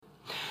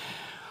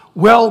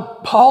Well,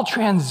 Paul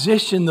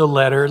transitioned the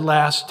letter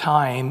last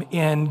time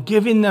in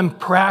giving them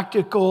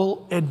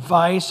practical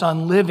advice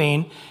on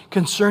living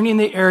concerning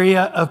the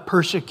area of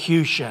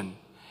persecution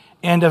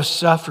and of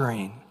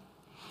suffering.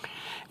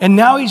 And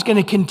now he's going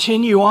to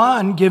continue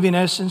on giving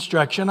us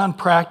instruction on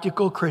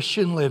practical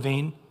Christian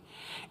living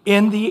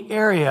in the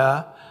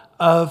area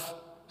of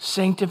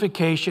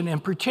sanctification, in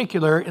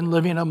particular in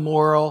living a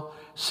moral,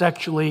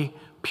 sexually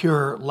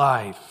pure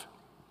life.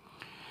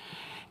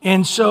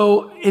 And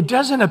so it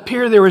doesn't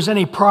appear there was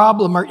any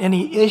problem or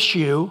any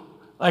issue.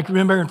 Like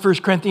remember in 1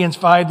 Corinthians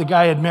 5, the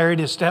guy had married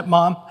his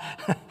stepmom,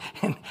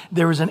 and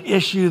there was an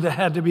issue that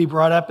had to be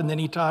brought up, and then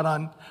he taught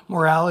on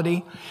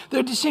morality.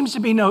 There just seems to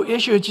be no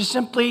issue. It's just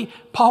simply,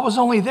 Paul was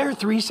only there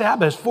 3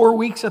 Sabbaths, 4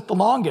 weeks at the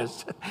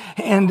longest.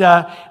 And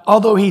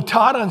although he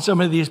taught on some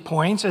of these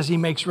points, as he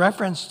makes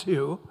reference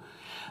to,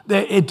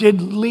 that it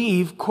did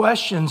leave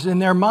questions in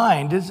their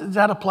mind. Does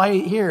that apply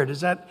here?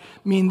 Does that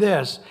mean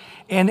this?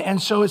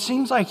 And so it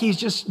seems like he's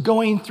just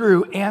going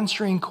through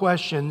answering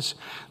questions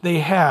they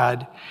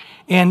had.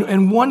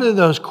 And one of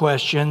those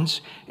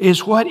questions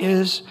is, what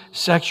is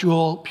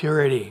sexual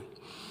purity?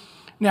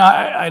 Now,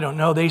 I don't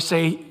know, they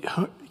say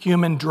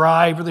human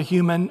drive or the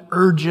human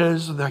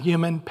urges, or the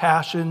human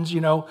passions,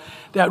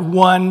 that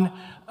one,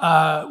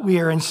 we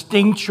are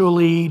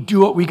instinctually do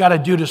what we got to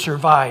do to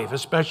survive,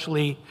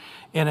 especially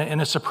in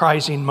a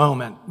surprising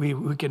moment.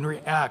 We can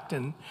react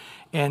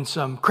in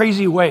some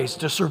crazy ways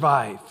to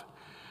survive.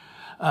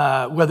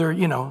 Whether,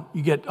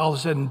 you get all of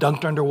a sudden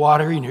dunked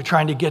underwater and you're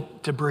trying to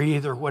get to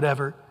breathe or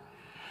whatever.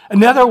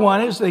 Another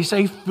one is they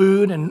say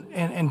food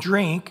and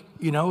drink.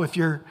 If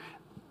you're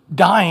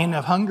dying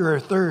of hunger or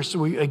thirst,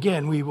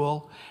 we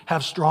will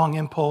have strong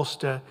impulse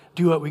to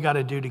do what we got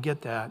to do to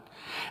get that.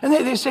 And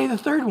they say the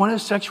third one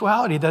is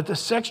sexuality, that the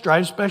sex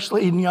drive,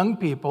 especially in young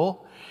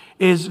people,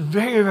 is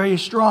very, very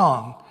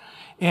strong.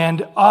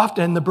 And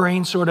often the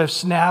brain sort of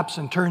snaps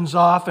and turns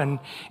off and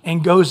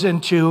goes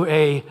into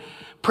a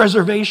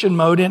preservation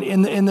mode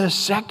in the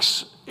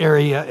sex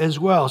area as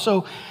well.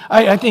 So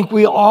I think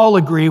we all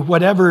agree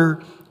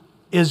whatever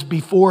is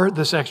before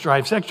the sex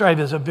drive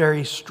is a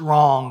very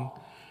strong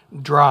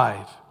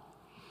drive.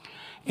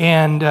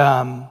 And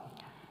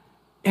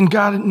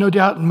God, no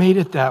doubt, made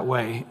it that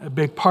way. A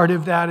big part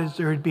of that is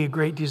there would be a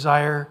great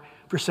desire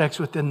for sex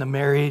within the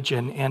marriage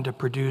and to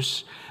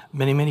produce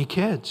many, many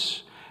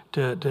kids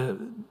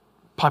to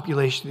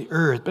population of the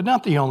earth, but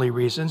not the only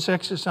reason.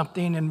 Sex is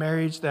something in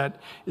marriage that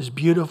is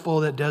beautiful,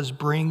 that does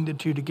bring the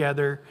two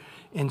together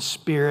in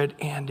spirit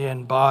and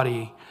in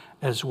body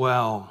as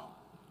well.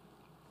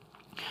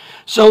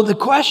 So the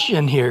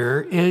question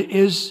here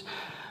is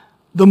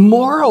the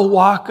moral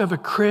walk of a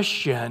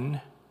Christian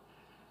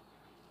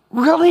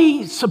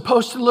really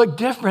supposed to look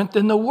different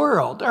than the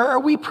world? Or are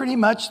we pretty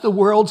much the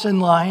world's in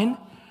line?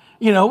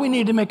 We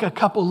need to make a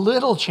couple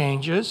little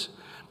changes,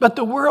 but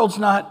the world's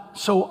not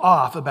so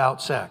off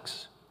about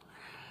sex.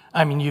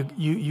 I mean,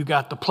 you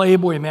got the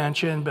Playboy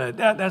Mansion, but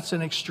that's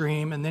an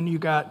extreme. And then you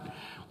got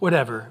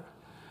whatever.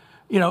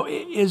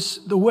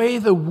 Is the way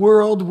the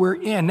world we're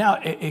in.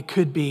 Now, it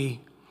could be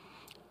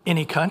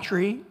any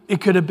country. It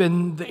could have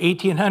been the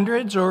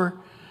 1800s or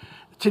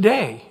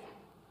today.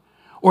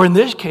 Or in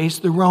this case,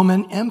 the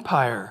Roman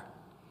Empire.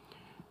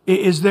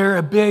 Is there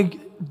a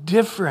big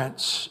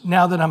difference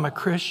now that I'm a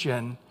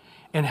Christian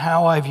in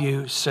how I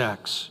view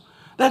sex?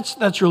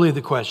 That's really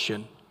the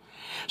question.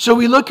 So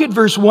we look at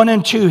verse 1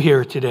 and 2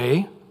 here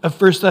today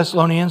of 1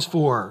 Thessalonians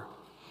 4.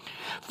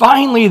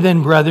 Finally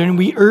then, brethren,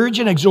 we urge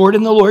and exhort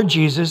in the Lord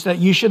Jesus that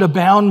you should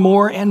abound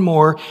more and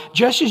more,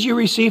 just as you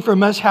receive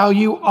from us how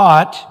you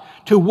ought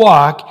to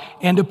walk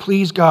and to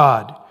please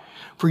God.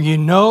 For you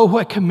know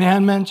what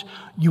commandment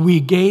we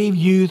gave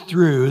you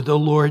through the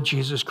Lord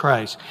Jesus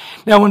Christ.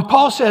 Now, when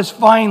Paul says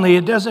finally,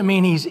 it doesn't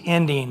mean he's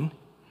ending.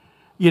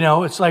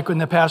 It's like when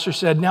the pastor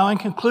said, now in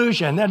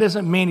conclusion, that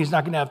doesn't mean he's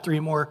not going to have 3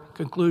 more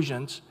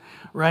conclusions.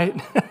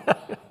 Right?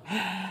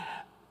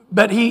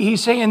 But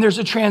he's saying there's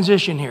a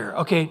transition here.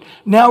 Okay,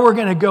 now we're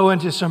going to go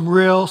into some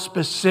real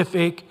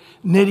specific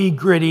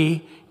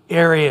nitty-gritty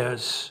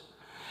areas.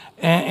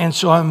 And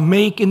so I'm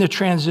making the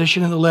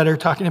transition in the letter,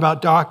 talking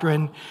about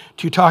doctrine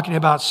to talking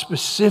about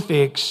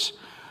specifics,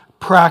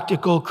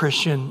 practical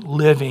Christian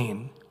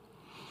living.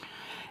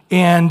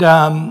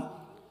 And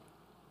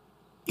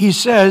he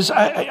says,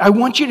 I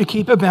want you to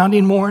keep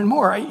abounding more and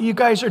more. You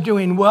guys are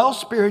doing well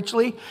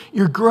spiritually.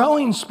 You're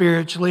growing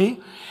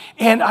spiritually.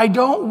 And I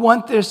don't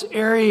want this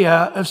area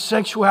of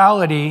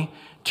sexuality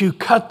to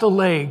cut the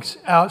legs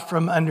out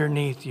from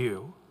underneath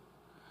you.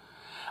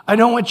 I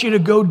don't want you to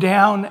go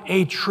down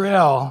a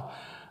trail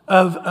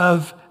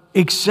of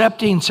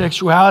accepting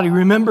sexuality.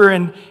 Remember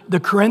in the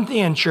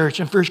Corinthian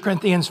church, in 1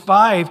 Corinthians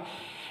 5,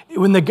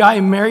 when the guy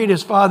married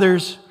his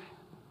father's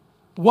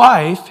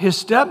wife, his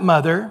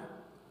stepmother,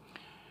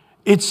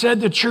 it said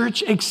the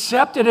church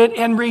accepted it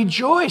and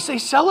rejoiced. They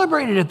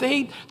celebrated it.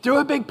 They threw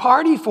a big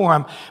party for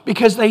him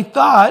because they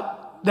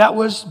thought that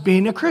was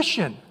being a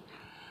Christian,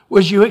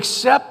 was you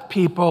accept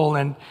people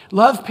and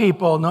love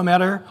people no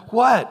matter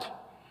what.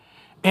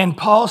 And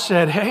Paul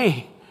said,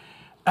 hey,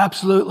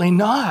 Absolutely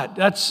not.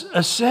 That's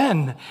a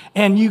sin.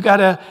 And you got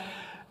to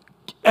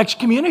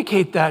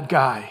excommunicate that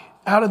guy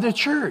out of the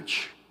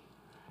church.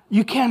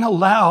 You can't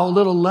allow a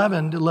little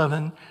leaven to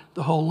leaven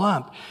the whole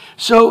lump.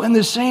 So in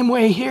the same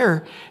way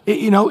here,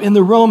 in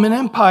the Roman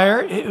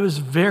Empire, it was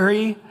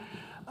very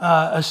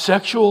a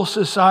sexual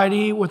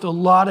society with a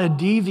lot of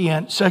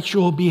deviant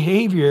sexual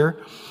behavior.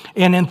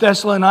 And in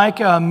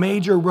Thessalonica, a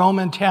major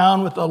Roman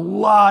town with a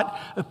lot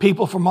of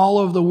people from all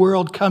over the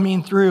world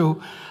coming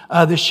through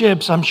the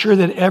ships, I'm sure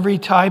that every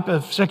type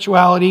of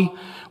sexuality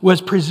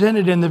was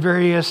presented in the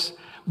various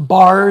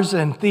bars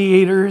and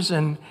theaters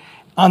and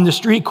on the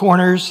street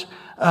corners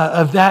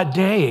of that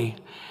day.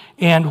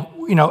 And,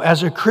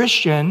 as a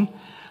Christian,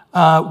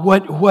 how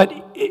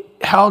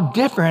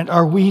different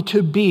are we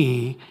to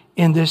be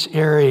in this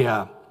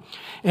area?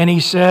 And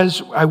he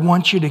says, I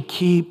want you to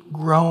keep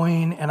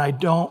growing, and I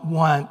don't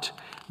want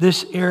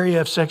this area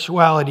of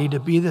sexuality to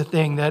be the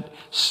thing that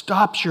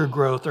stops your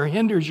growth or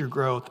hinders your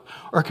growth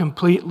or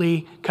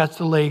completely cuts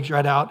the legs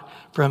right out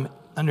from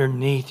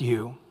underneath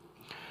you.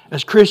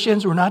 As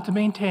Christians, we're not to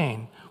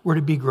maintain, we're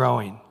to be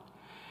growing.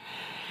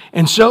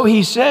 And so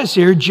he says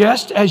here,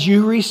 just as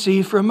you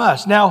receive from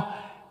us. Now,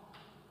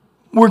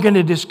 we're going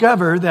to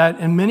discover that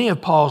in many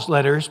of Paul's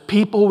letters,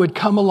 people would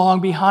come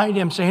along behind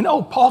him saying,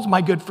 oh, Paul's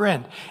my good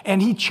friend.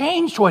 And he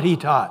changed what he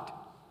taught.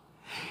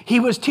 He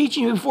was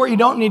teaching you before you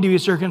don't need to be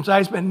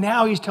circumcised, but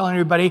now he's telling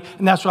everybody,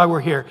 and that's why we're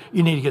here,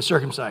 you need to get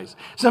circumcised.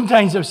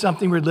 Sometimes there's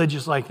something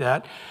religious like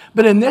that.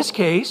 But in this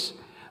case,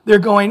 they're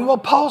going, well,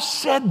 Paul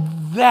said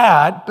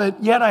that,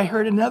 but yet I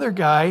heard another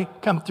guy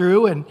come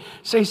through and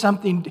say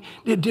something.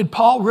 Did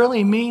Paul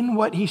really mean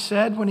what he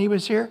said when he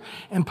was here?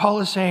 And Paul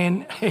is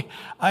saying, hey,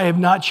 I have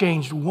not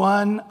changed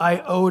one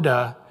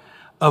iota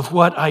of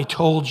what I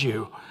told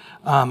you.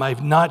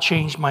 I've not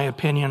changed my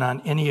opinion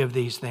on any of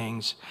these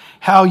things.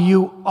 How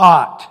you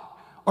ought,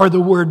 or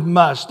the word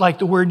must, like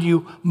the word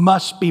you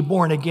must be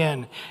born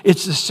again.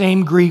 It's the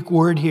same Greek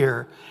word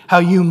here. How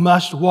you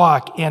must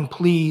walk and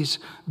please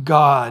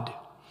God.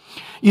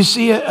 You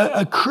see,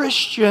 a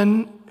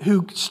Christian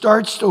who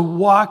starts to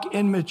walk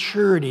in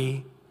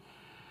maturity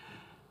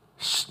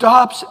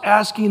stops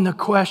asking the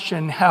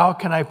question, how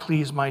can I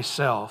please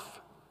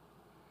myself?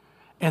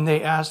 And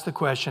they ask the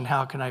question,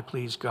 how can I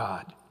please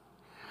God?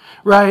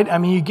 Right? I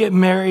mean, you get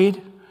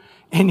married,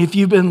 and if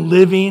you've been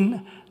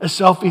living a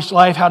selfish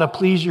life, how to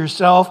please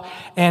yourself,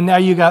 and now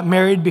you got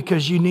married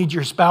because you need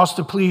your spouse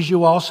to please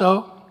you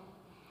also,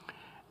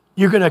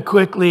 you're going to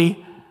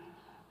quickly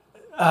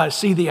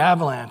see the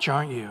avalanche,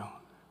 aren't you?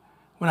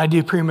 When I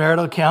do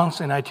premarital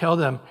counseling, I tell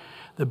them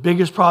the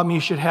biggest problem you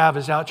should have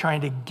is out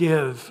trying to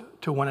give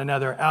to one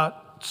another,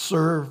 out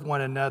serve one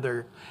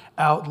another,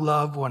 out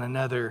love one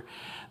another.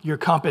 Your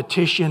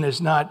competition is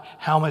not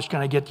how much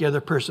can I get the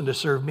other person to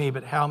serve me,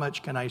 but how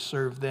much can I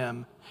serve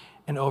them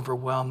and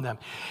overwhelm them.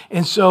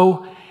 And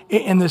so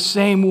in the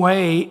same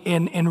way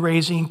in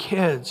raising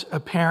kids, a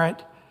parent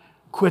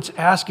quits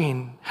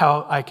asking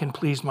how I can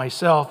please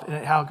myself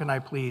and how can I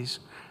please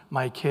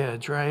my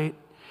kids, right?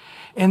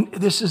 And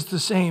this is the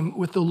same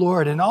with the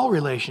Lord in all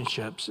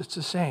relationships. It's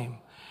the same.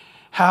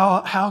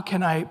 How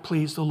can I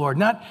please the Lord?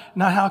 Not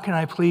how can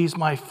I please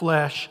my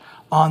flesh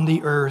on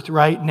the earth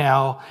right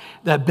now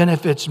that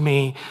benefits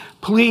me.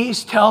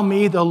 Please tell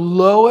me the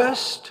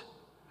lowest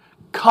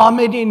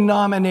common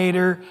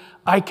denominator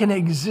I can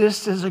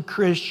exist as a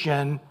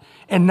Christian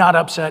and not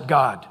upset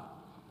God.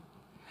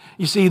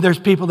 You see, there's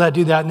people that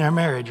do that in their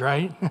marriage,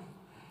 right?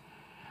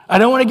 I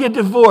don't want to get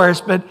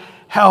divorced, but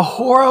how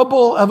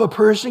horrible of a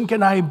person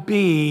can I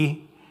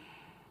be?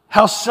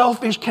 How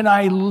selfish can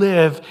I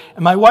live?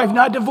 And my wife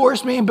not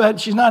divorced me, but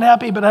she's not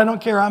happy, but I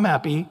don't care, I'm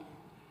happy.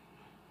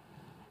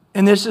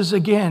 And this is,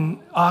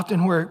 again,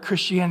 often where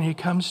Christianity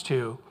comes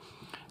to.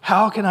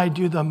 How can I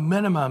do the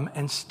minimum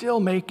and still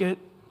make it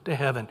to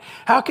heaven?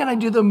 How can I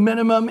do the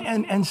minimum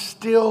and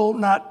still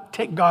not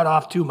take God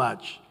off too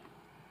much?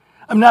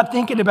 I'm not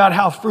thinking about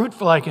how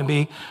fruitful I can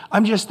be.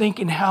 I'm just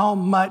thinking how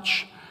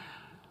much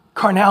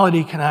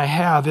carnality can I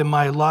have in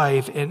my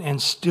life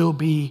and still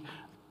be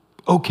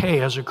okay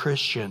as a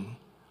Christian?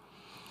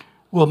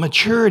 Well,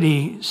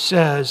 maturity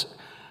says,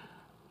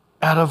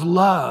 out of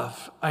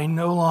love, I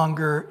no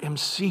longer am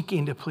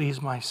seeking to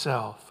please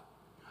myself.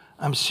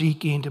 I'm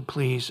seeking to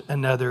please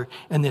another,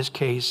 in this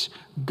case,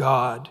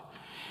 God.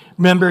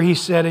 Remember, he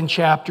said in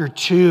chapter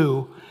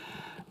 2,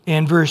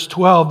 in verse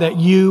 12, that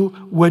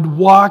you would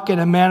walk in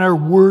a manner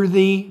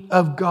worthy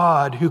of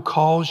God who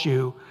calls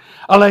you.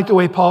 I like the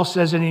way Paul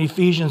says it in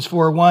Ephesians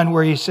 4:1,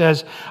 where he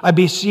says, I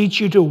beseech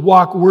you to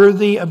walk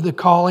worthy of the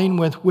calling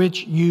with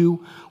which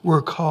you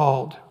were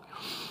called.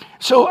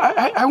 So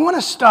I want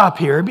to stop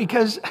here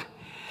because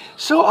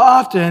so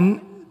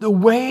often the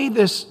way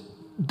this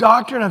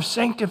doctrine of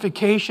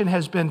sanctification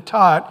has been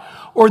taught,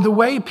 or the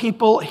way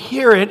people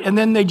hear it and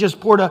then they just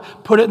put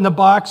it in the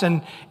box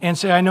and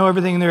say, I know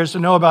everything there is to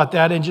know about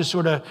that, and just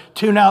sort of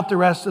tune out the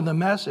rest of the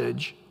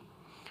message,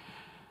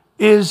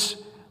 is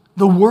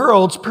the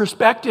world's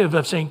perspective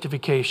of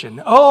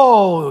sanctification.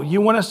 Oh,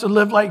 you want us to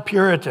live like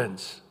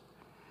Puritans.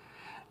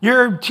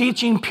 You're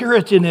teaching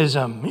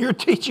Puritanism. You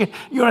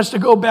want us to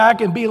go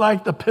back and be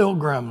like the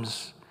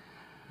Pilgrims.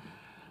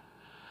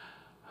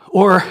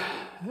 Or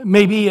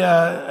maybe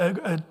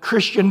a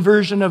Christian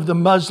version of the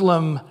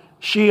Muslim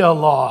Shia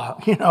law,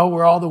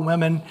 where all the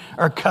women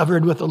are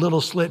covered with a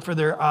little slit for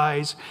their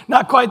eyes.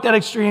 Not quite that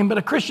extreme, but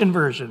a Christian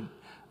version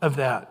of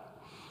that.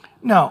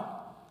 No,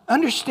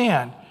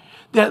 understand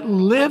that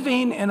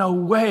living in a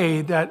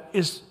way that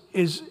is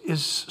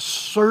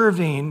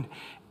serving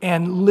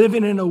and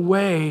living in a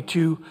way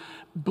to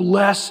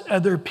bless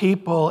other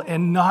people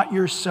and not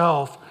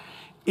yourself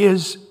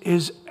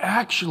is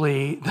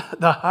actually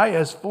the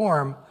highest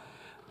form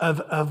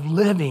of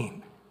living.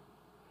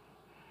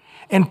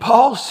 And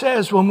Paul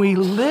says when we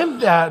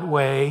live that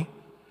way,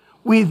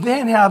 we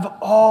then have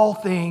all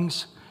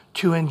things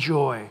to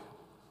enjoy.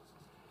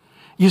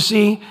 You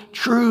see,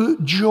 true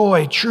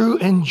joy, true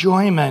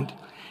enjoyment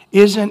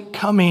isn't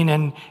coming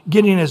and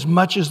getting as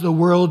much as the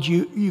world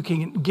you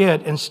can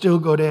get and still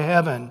go to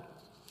heaven.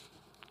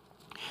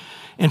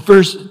 In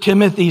 1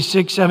 Timothy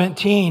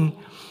 6:17,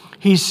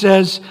 he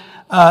says,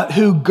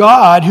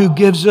 who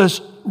gives us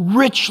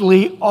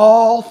richly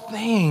all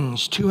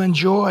things to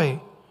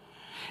enjoy.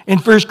 In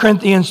 1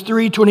 Corinthians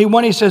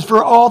 3:21, he says,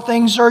 for all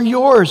things are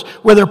yours,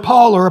 whether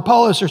Paul or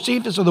Apollos or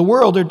Cephas or the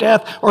world or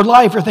death or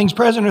life or things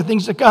present or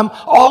things to come,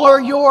 all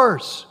are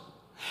yours.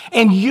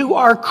 And you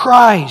are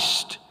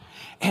Christ,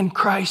 and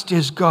Christ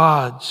is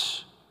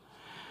God's.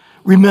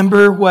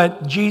 Remember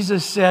what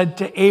Jesus said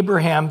to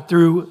Abraham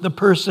through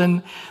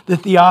the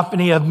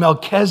theophany of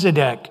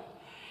Melchizedek.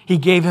 He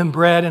gave him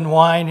bread and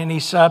wine and he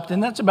supped,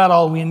 and that's about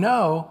all we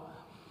know.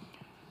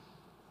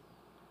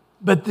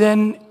 But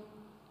then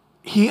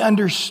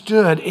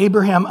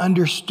Abraham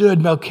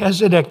understood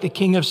Melchizedek, the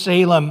king of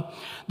Salem,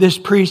 this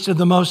priest of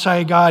the Most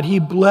High God. He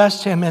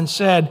blessed him and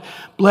said,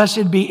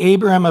 blessed be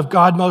Abraham of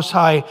God Most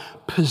High,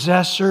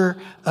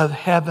 possessor of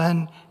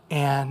heaven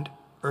and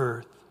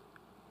earth.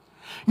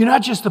 You're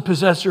not just the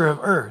possessor of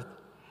earth.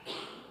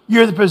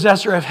 You're the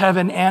possessor of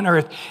heaven and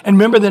earth. And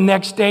remember the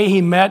next day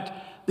he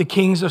met the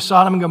kings of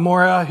Sodom and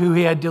Gomorrah who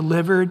he had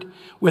delivered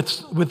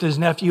with his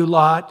nephew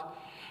Lot.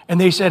 And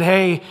they said,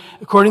 hey,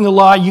 according to the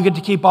law, you get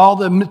to keep all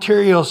the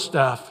material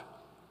stuff.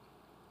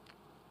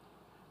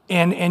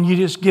 And you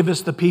just give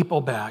us the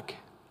people back.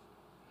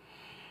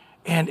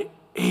 And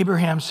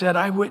Abraham said,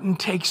 I wouldn't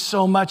take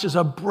so much as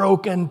a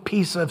broken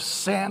piece of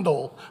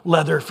sandal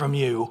leather from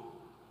you.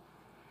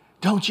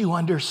 Don't you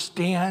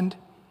understand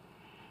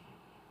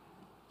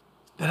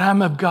that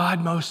I'm of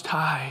God Most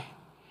High,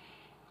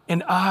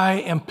 and I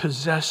am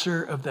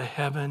possessor of the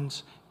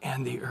heavens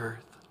and the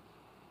earth?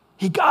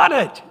 He got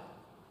it.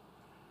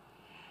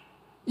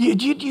 Do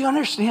you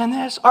understand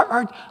this?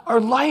 Our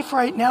life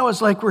right now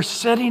is like we're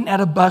sitting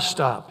at a bus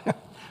stop,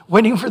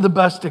 waiting for the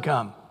bus to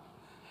come.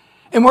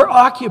 And we're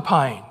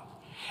occupying.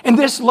 And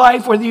this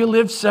life, whether you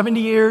live 70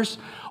 years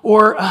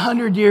or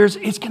 100 years,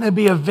 it's going to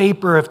be a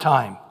vapor of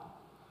time.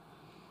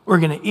 We're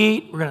going to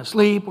eat, we're going to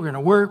sleep, we're going to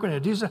work, we're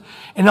going to do stuff.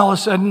 And all of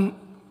a sudden,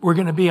 we're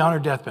going to be on our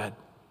deathbed.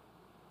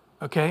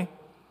 Okay?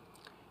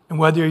 And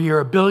whether you're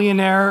a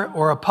billionaire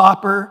or a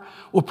pauper,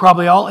 we'll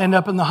probably all end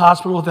up in the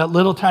hospital with that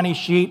little tiny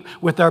sheet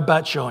with our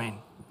butt showing.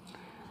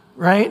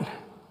 Right?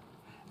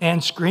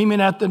 And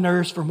screaming at the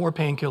nurse for more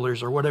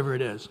painkillers or whatever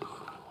it is.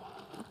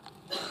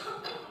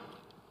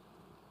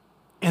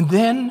 And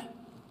then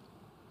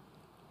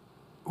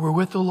we're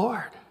with the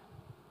Lord.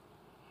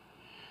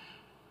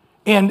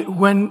 And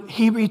when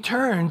he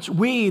returns,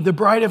 we, the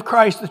bride of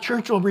Christ, the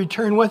church will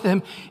return with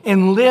him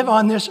and live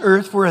on this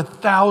earth for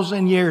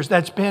 1,000 years.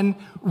 That's been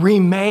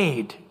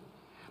remade.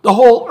 The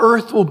whole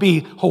earth will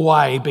be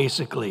Hawaii,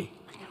 basically.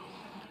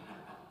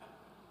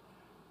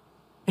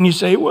 And you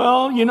say,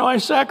 well, I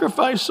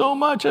sacrificed so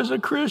much as a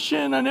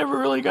Christian. I never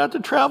really got to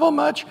travel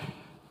much.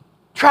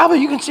 Travel,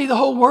 you can see the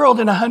whole world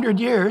in 100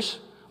 years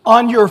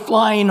on your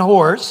flying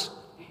horse,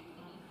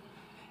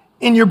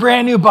 in your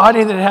brand new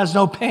body that has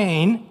no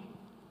pain,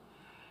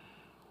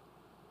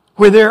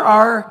 where there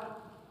are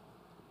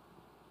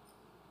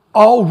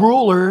all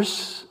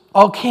rulers,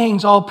 all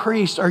kings, all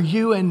priests are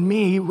you and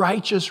me,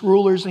 righteous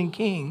rulers and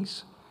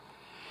kings.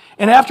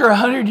 And after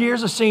 100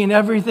 years of seeing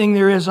everything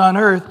there is on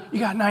earth, you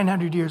got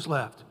 900 years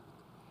left.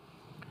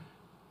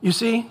 You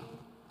see,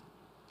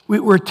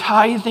 we're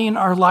tithing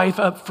our life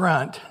up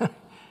front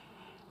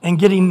and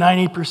getting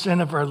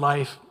 90% of our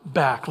life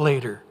back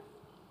later.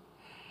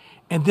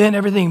 And then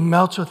everything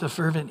melts with a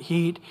fervent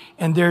heat,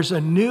 and there's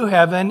a new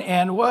heaven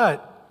and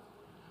what?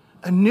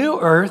 A new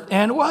earth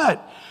and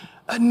what?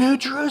 A new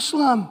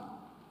Jerusalem.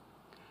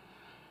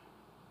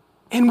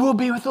 And we'll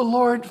be with the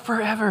Lord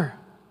forever.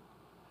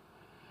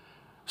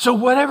 So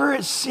whatever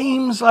it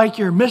seems like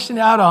you're missing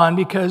out on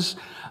because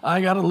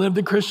I got to live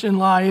the Christian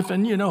life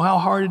and you know how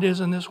hard it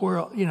is in this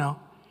world,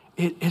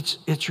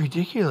 it's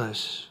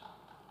ridiculous.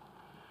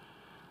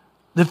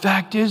 The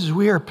fact is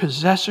we are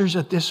possessors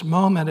at this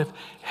moment of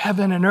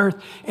heaven and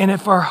earth. And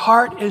if our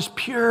heart is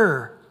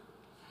pure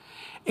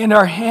and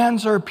our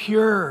hands are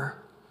pure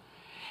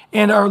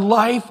and our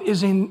life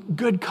is in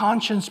good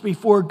conscience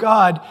before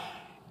God,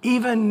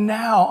 even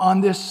now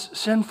on this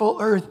sinful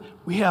earth,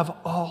 we have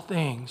all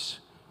things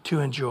to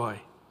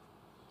enjoy.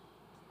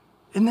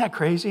 Isn't that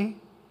crazy?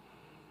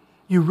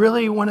 You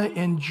really want to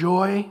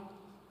enjoy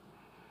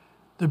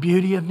the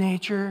beauty of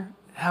nature?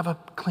 Have a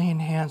clean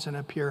hands and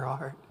a pure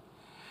heart.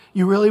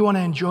 You really want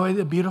to enjoy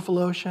the beautiful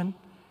ocean?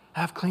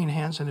 Have clean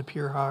hands and a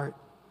pure heart.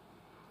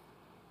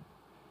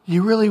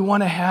 You really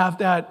want to have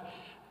that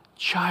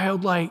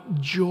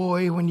childlike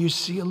joy when you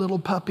see a little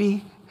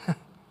puppy?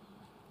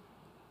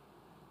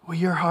 Well,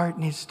 your heart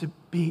needs to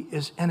be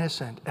as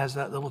innocent as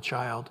that little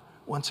child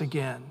once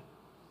again.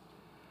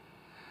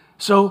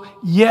 So,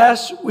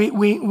 yes,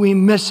 we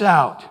miss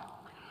out.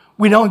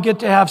 We don't get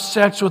to have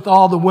sex with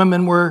all the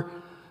women we're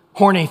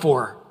horny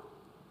for.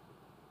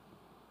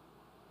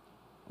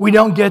 We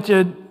don't get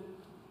to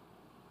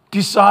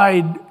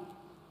decide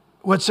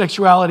what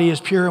sexuality is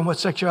pure and what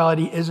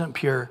sexuality isn't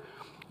pure.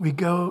 We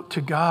go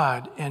to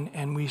God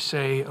and we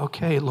say,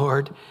 okay,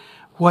 Lord,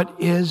 what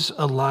is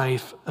a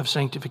life of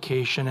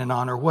sanctification and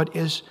honor? What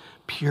is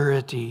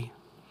purity?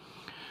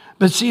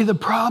 But see, the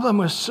problem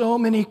with so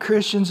many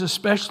Christians,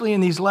 especially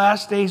in these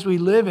last days we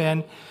live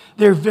in,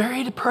 they're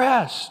very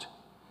depressed.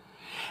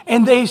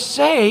 And they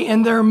say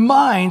in their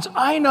minds,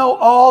 I know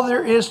all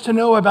there is to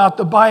know about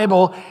the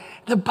Bible.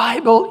 The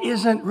Bible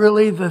isn't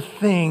really the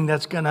thing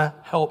that's going to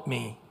help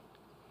me.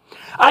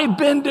 I've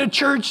been to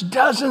church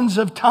dozens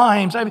of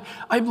times.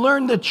 I've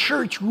learned the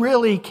church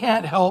really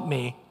can't help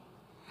me.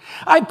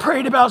 I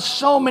prayed about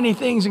so many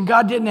things and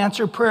God didn't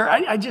answer prayer.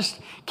 I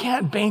just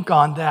can't bank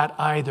on that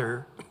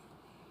either.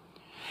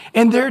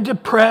 And they're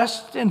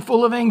depressed and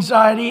full of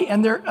anxiety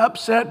and they're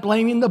upset,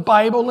 blaming the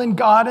Bible and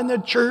God and the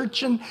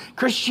church and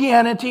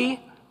Christianity.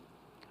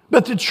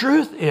 But the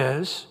truth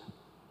is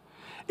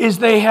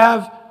they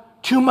have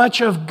too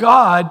much of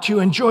God to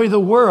enjoy the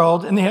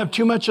world and they have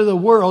too much of the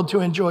world to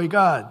enjoy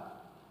God.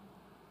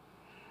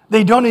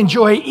 They don't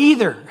enjoy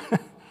either.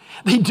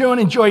 They don't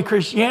enjoy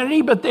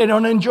Christianity, but they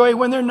don't enjoy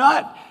when they're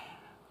not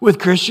with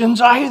Christians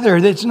either.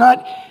 It's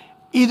not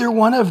either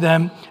one of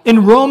them.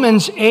 In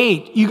Romans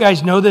 8, you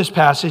guys know this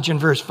passage in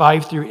verse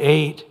 5 through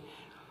 8.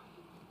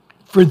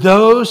 For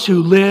those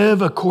who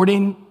live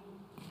according,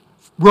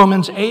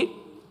 Romans 8,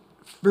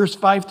 verse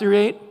 5 through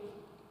 8.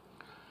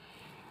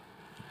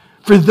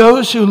 For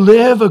those who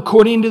live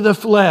according to the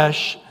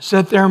flesh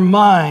set their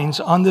minds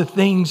on the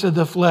things of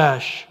the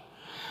flesh.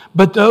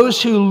 But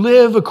those who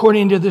live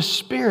according to the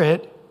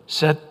Spirit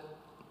set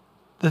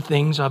the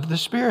things of the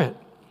Spirit.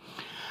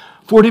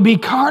 For to be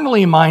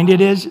carnally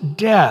minded is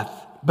death,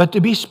 but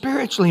to be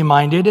spiritually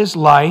minded is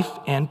life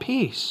and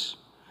peace.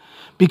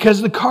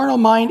 Because the carnal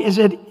mind is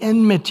at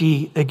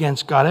enmity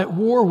against God, at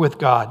war with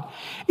God.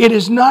 It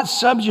is not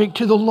subject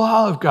to the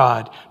law of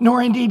God,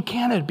 nor indeed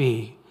can it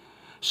be.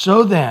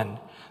 So then,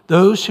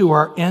 those who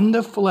are in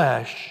the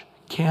flesh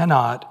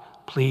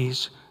cannot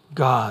please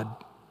God.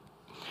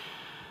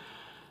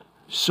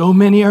 So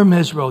many are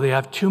miserable. They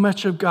have too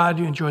much of God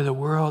to enjoy the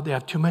world. They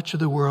have too much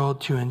of the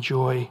world to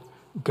enjoy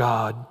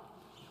God.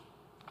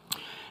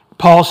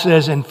 Paul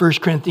says in 1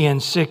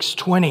 Corinthians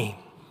 6:20,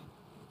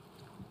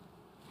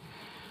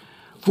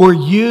 for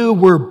you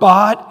were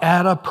bought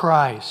at a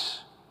price.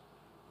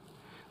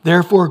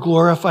 Therefore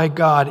glorify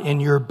God in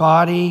your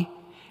body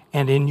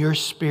and in your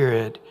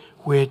spirit,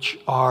 which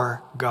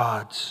are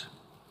God's.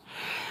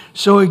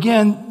 So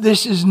again,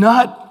 this is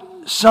not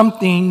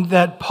something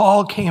that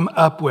Paul came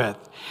up with.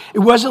 It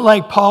wasn't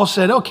like Paul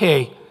said,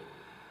 okay,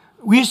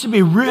 we used to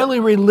be really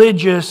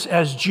religious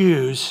as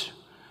Jews.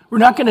 We're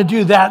not going to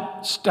do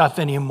that stuff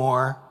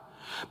anymore.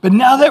 But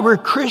now that we're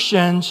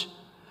Christians,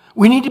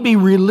 we need to be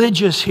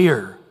religious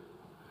here.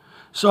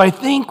 So I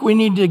think we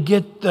need to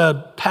get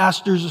the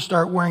pastors to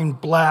start wearing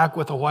black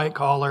with a white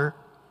collar.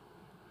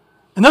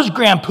 And those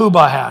Grand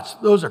Poobah hats,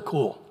 those are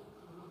cool.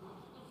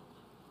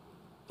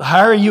 The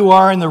higher you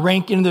are in the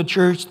ranking of the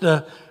church,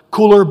 the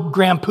cooler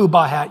Grand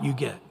Poobah hat you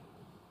get.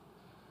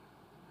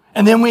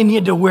 And then we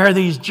need to wear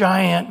these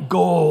giant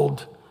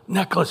gold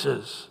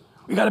necklaces.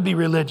 We got to be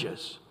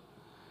religious.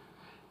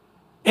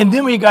 And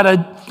then we got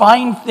to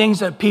find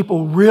things that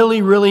people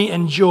really, really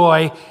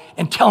enjoy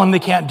and tell them they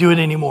can't do it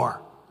anymore.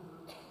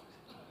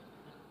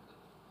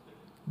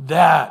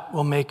 That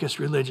will make us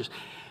religious.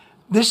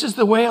 This is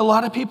the way a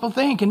lot of people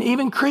think. And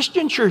even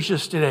Christian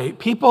churches today,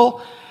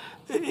 people,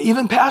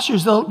 even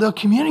pastors, they'll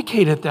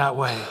communicate it that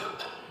way.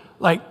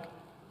 Like,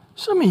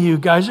 some of you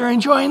guys are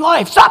enjoying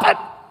life. Stop it!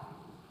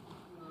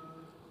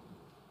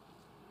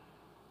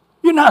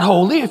 You're not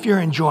holy if you're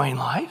enjoying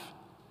life.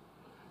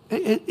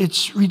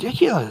 It's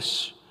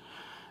ridiculous.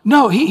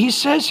 No, he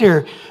says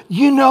here,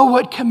 you know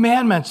what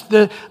commandments,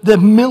 the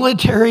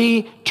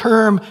military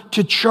term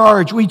to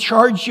charge. We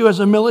charged you as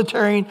a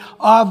military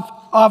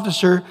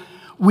officer.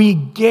 We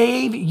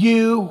gave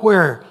you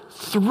where?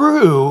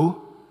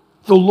 Through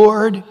the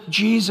Lord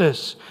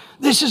Jesus.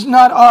 This is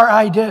not our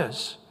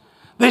ideas.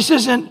 This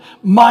isn't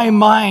my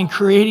mind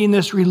creating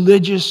this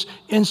religious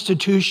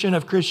institution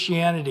of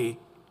Christianity.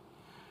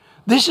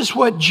 This is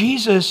what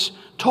Jesus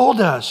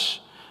told us.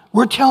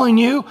 We're telling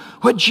you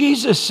what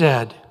Jesus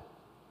said.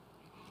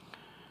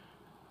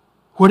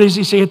 What does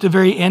he say at the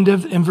very end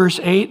in verse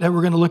 8 that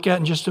we're going to look at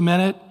in just a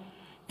minute?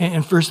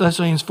 In 1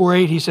 Thessalonians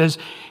 4:8, he says,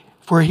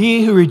 "For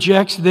he who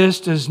rejects this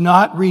does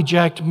not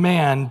reject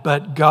man,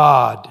 but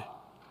God,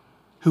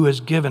 who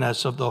has given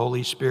us of the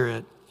Holy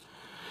Spirit."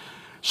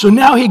 So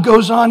now he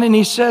goes on and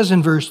he says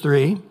in verse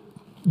 3,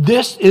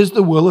 "This is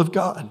the will of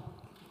God,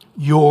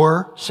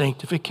 your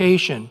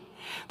sanctification,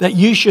 that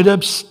you should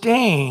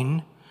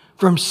abstain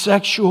from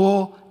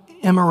sexual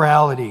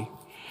immorality."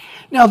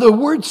 Now the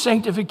word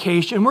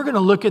sanctification, we're going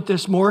to look at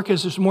this more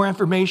because there's more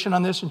information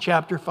on this in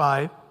chapter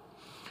 5.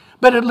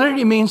 But it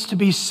literally means to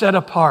be set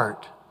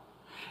apart.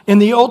 In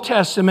the Old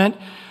Testament,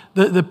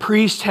 the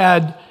priest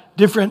had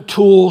different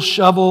tools,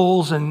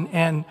 shovels,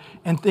 and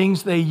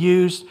things they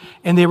used,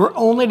 and they were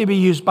only to be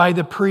used by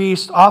the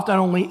priest, often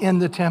only in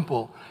the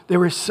temple. They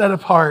were set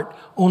apart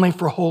only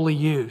for holy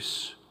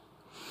use.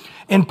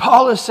 And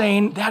Paul is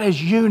saying, that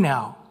is you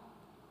now.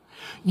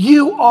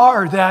 You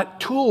are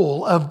that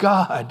tool of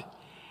God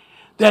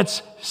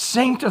that's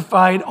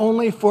sanctified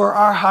only for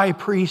our high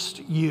priest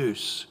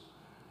use.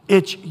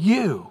 It's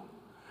you.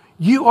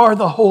 You are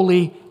the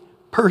holy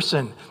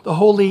person, the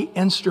holy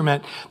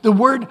instrument. The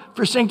word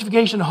for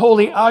sanctification,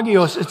 holy,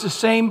 agios, it's the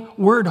same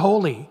word,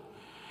 holy.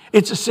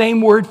 It's the same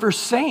word for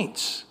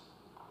saints,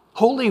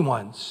 holy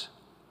ones.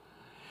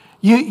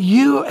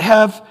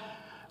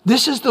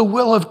 This is the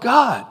will of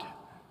God.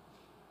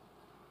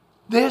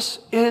 This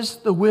is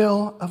the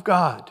will of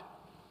God.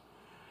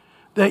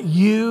 That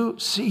you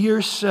see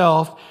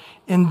yourself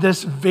in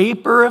this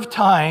vapor of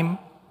time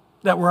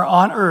that we're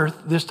on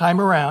earth this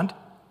time around,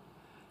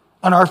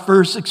 on our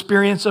first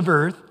experience of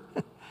earth,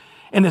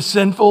 in a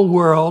sinful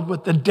world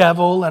with the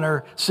devil and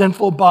our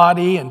sinful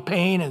body and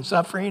pain and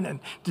suffering and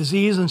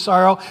disease and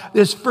sorrow.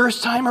 This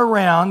first time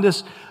around,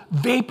 this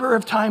vapor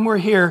of time we're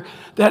here,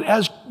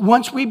 that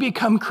once we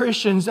become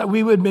Christians, that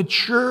we would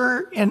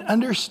mature in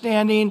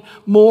understanding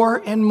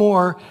more and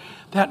more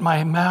that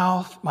my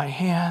mouth, my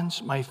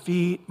hands, my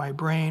feet, my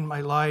brain, my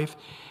life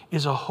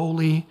is a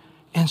holy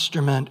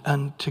instrument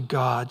unto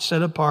God,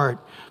 set apart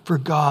for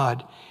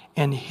God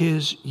and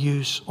His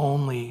use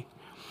only.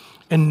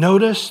 And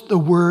notice the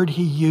word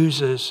he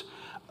uses,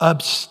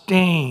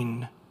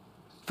 abstain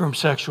from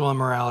sexual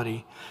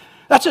immorality.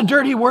 That's a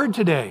dirty word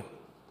today.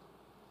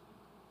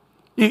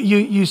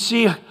 You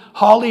see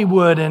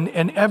Hollywood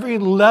and every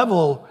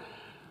level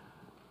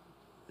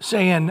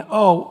saying,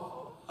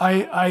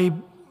 I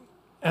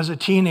as a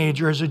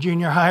teenager, as a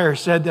junior higher,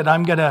 said that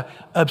I'm going to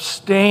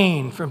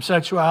abstain from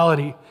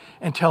sexuality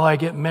until I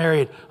get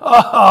married.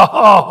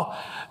 Oh,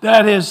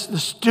 that is the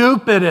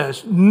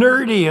stupidest,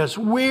 nerdiest,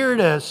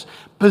 weirdest,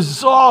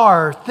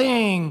 bizarre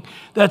thing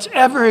that's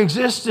ever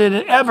existed,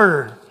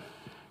 ever.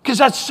 Because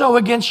that's so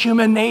against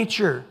human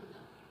nature.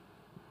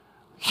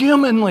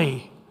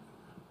 Humanly,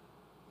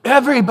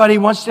 everybody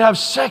wants to have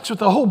sex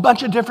with a whole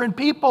bunch of different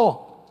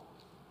people.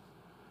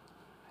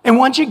 And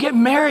once you get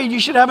married, you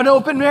should have an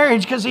open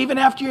marriage, because even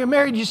after you're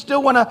married, you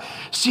still want to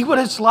see what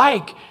it's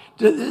like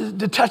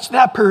to touch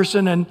that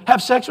person and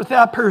have sex with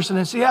that person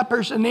and see that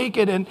person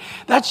naked. And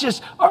that's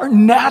just our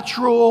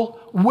natural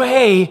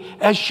way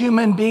as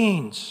human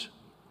beings.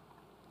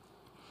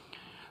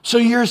 So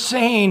you're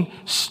saying,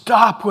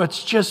 stop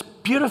what's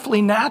just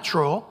beautifully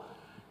natural.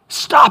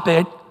 Stop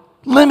it.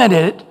 Limit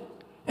it.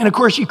 And of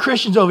course, you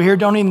Christians over here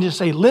don't even just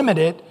say limit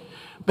it,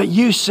 but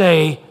you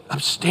say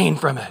abstain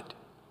from it.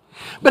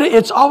 But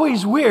it's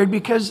always weird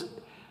because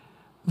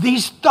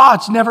these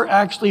thoughts never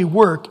actually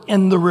work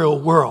in the real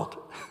world.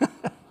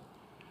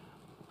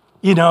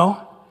 You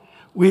know,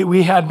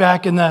 we had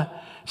back in the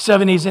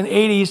 70s and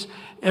 80s,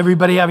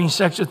 everybody having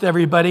sex with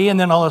everybody, and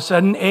then all of a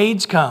sudden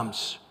AIDS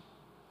comes.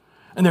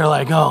 And they're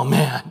like, oh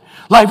man,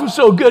 life was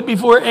so good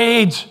before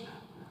AIDS.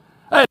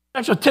 I had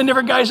sex with 10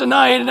 different guys a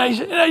night, and I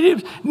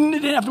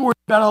didn't have to worry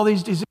about all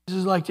these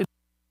diseases like today.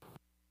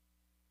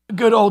 The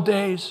good old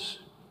days.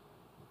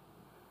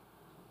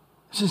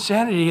 It's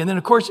insanity. And then,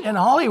 of course, in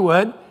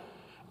Hollywood,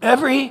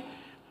 every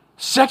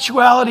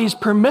sexuality is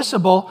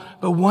permissible,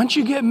 but once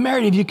you get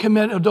married, if you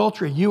commit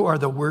adultery, you are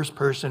the worst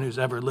person who's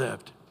ever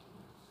lived.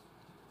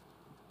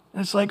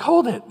 And it's like,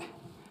 hold it.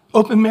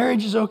 Open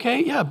marriage is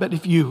okay? Yeah, but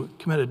if you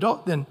commit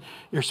adultery, then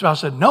your spouse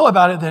said no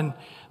about it, then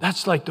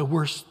that's like the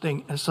worst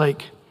thing. It's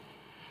like,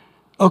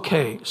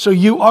 okay, so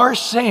you are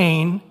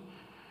saying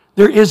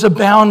there is a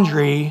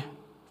boundary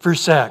for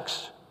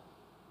sex.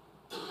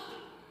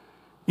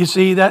 You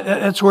see,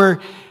 that's where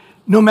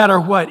no matter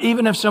what,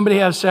 even if somebody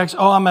has sex,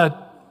 I'm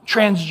a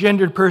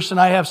transgendered person,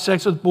 I have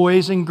sex with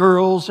boys and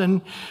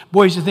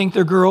boys who think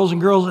they're girls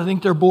and girls who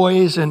think they're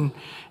boys, and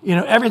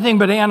everything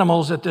but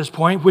animals at this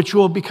point, which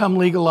will become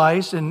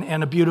legalized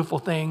and a beautiful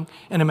thing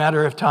in a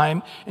matter of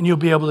time, and you'll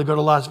be able to go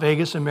to Las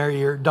Vegas and marry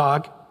your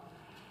dog.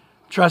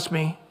 Trust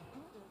me,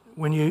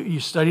 when you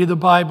study the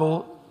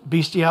Bible,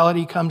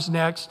 bestiality comes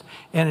next,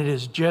 and it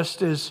is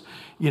just as,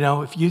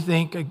 if you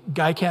think a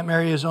guy can't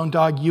marry his own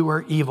dog, you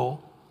are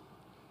evil.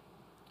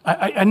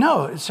 I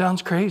know, it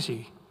sounds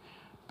crazy,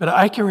 but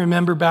I can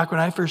remember back when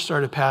I first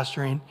started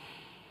pastoring,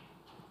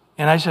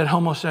 and I said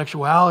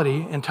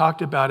homosexuality and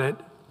talked about it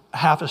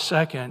half a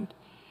second,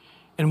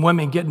 and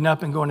women getting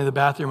up and going to the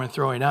bathroom and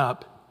throwing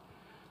up.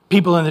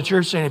 People in the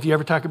church saying, if you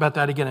ever talk about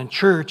that again in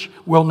church,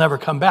 we'll never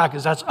come back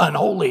because that's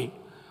unholy.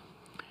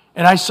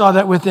 And I saw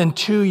that within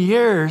 2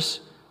 years,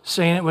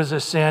 saying it was a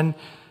sin,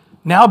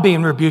 now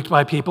being rebuked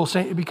by people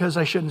saying because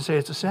I shouldn't say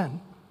it's a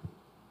sin.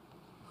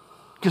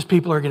 Because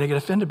people are going to get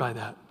offended by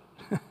that.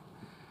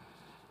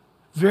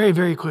 Very,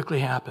 very quickly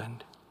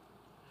happened.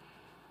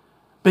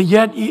 But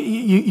yet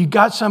you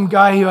got some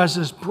guy who has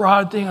this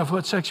broad thing of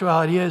what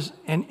sexuality is,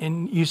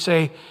 and you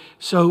say,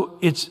 so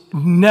it's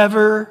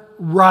never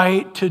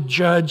right to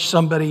judge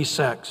somebody's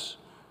sex.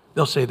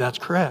 They'll say that's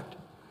correct.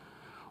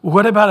 Well,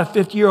 what about a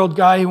 50-year-old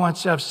guy who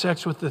wants to have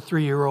sex with a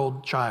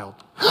 3-year-old child?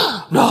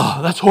 No,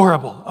 that's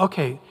horrible.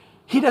 Okay,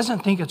 he doesn't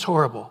think it's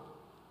horrible.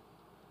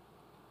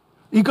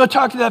 You go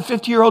talk to that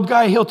 50-year-old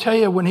guy, he'll tell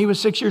you when he was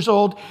 6 years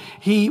old,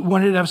 he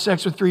wanted to have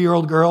sex with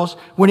 3-year-old girls.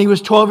 When he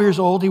was 12 years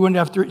old, he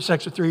wanted to have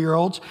sex with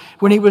 3-year-olds.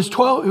 When he was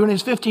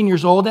 15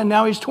 years old, and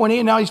now he's 20,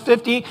 and now he's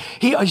 50,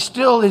 he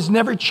still has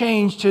never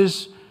changed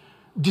his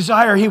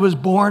desire he was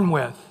born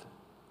with.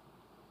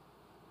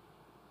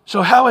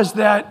 So how is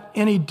that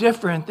any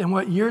different than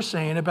what you're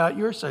saying about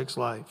your sex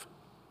life?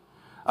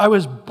 I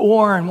was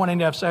born wanting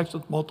to have sex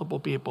with multiple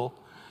people.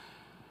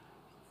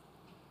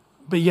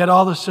 But yet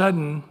all of a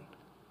sudden,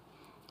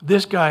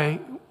 this guy,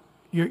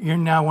 you're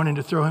now wanting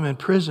to throw him in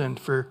prison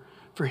for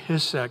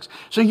his sex.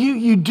 So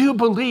you do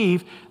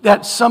believe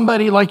that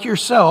somebody like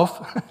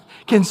yourself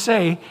can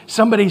say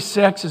somebody's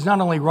sex is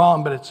not only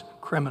wrong, but it's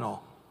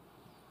criminal.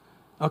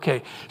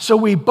 Okay, so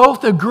we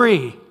both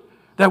agree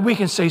that we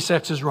can say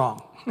sex is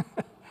wrong.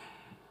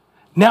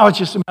 Now it's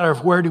just a matter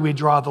of where do we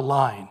draw the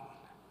line?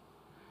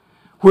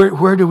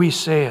 Where do we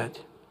say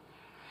it?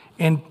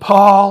 And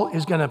Paul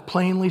is going to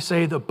plainly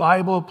say, the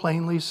Bible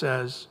plainly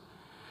says,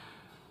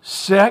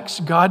 sex,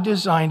 God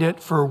designed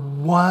it for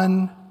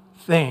one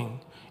thing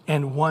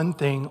and one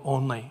thing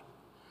only.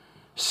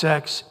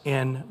 Sex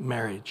in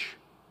marriage.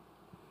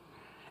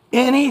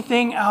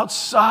 Anything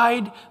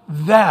outside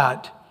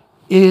that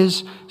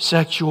is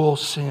sexual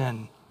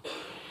sin.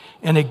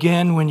 And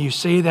again, when you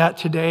say that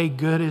today,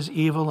 good is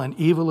evil and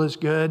evil is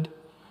good.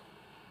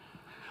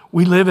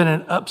 We live in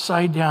an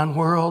upside down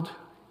world.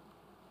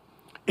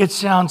 It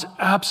sounds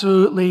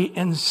absolutely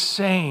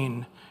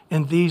insane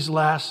in these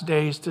last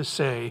days to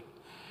say,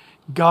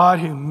 God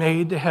who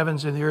made the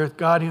heavens and the earth,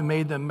 God who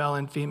made them male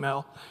and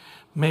female,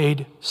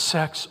 made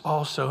sex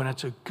also, and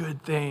it's a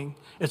good thing.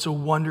 It's a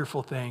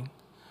wonderful thing.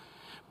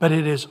 But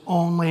it is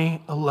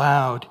only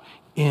allowed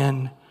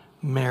in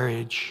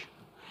marriage.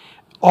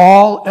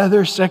 All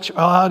other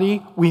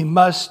sexuality, we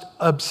must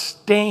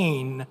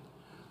abstain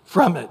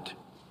from it.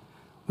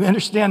 We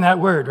understand that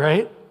word,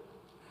 right?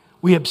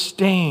 We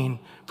abstain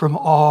from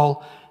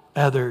all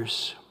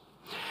others.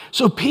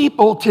 So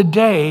people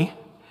today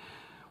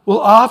will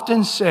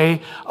often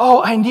say,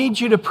 oh, I need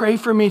you to pray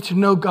for me to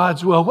know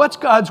God's will. What's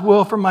God's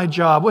will for my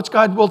job? What's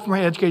God's will for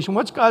my education?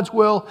 What's God's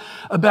will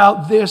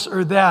about this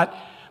or that?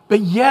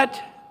 But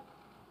yet,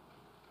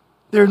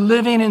 they're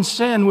living in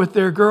sin with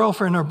their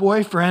girlfriend or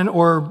boyfriend,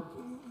 or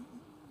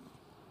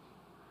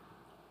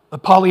a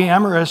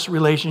polyamorous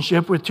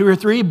relationship with 2 or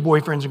 3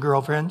 boyfriends and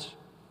girlfriends.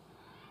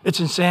 It's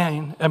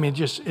insane. I mean,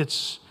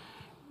 it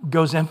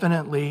goes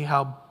infinitely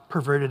how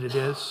perverted it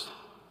is.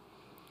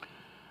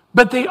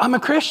 But I'm a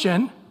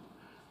Christian.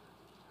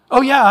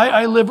 Oh yeah,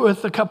 I live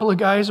with a couple of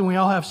guys and we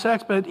all have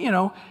sex, but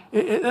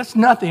that's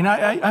nothing.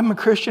 I'm a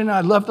Christian.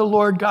 I love the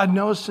Lord. God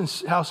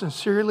knows how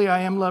sincerely I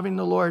am loving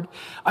the Lord.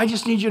 I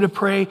just need you to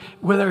pray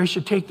whether I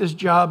should take this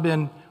job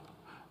in,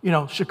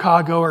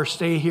 Chicago or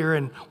stay here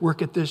and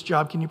work at this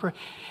job. Can you pray?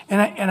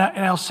 And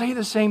I'll say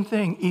the same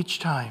thing each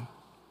time.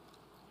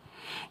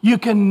 You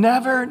can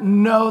never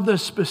know the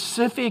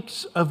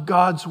specifics of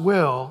God's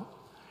will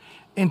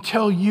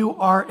until you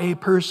are a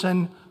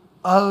person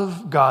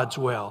of God's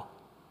will.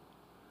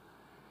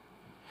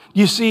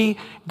 You see,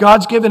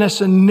 God's given us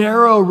a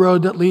narrow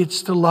road that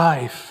leads to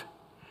life.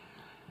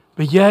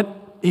 But yet,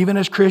 even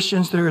as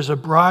Christians, there is a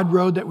broad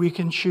road that we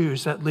can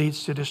choose that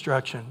leads to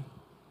destruction.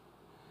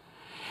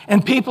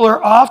 And people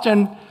are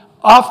often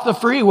off the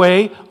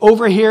freeway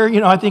over here,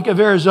 I think of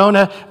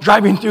Arizona,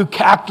 driving through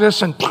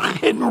cactus and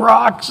hitting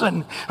rocks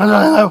and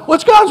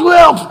what's God's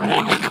will?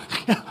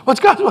 What's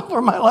God's will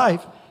for my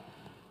life?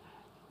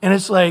 And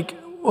it's like,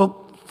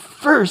 well,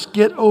 first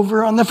get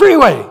over on the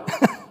freeway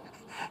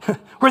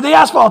where the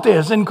asphalt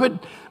is and quit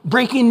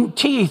breaking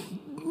teeth,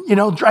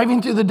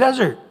 driving through the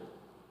desert.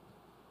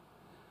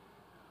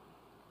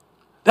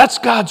 That's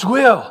God's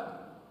will.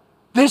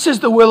 This is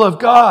the will of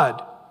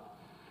God,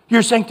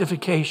 your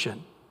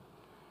sanctification.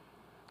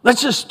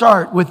 Let's just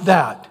start with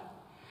that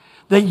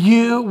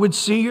you would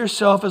see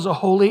yourself as a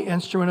holy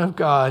instrument of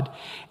God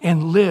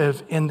and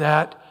live in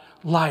that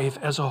life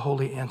as a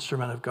holy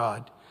instrument of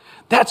God.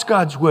 That's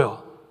God's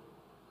will.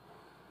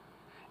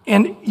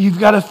 And you've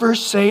got to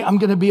first say, I'm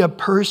going to be a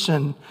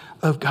person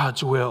of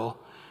God's will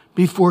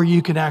before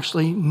you can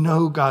actually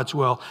know God's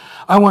will.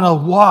 I want to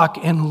walk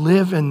and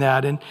live in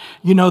that. And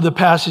you know the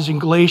passage in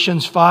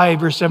Galatians 5,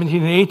 verse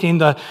 17 and 18,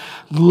 the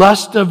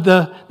lust of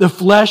the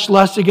flesh,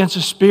 lust against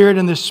the spirit,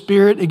 and the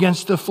spirit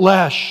against the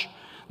flesh.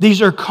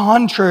 These are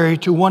contrary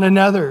to one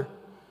another,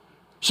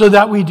 so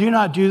that we do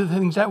not do the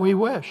things that we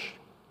wish.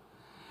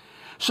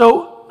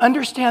 So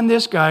understand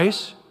this,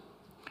 guys.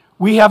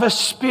 We have a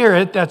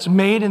spirit that's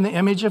made in the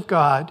image of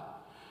God,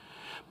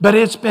 but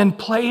it's been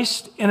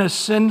placed in a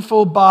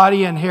sinful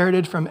body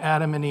inherited from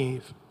Adam and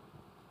Eve.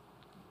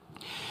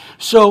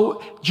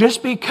 So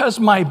just because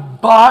my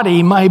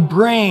body, my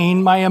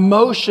brain, my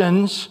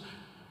emotions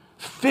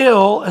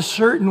feel a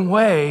certain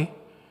way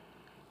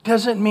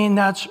doesn't mean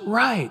that's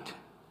right.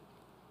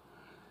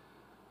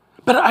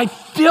 But I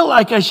feel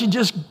like I should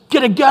just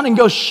get a gun and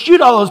go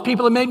shoot all those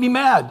people that made me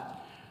mad.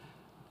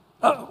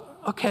 Oh,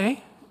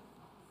 okay.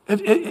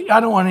 I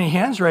don't want any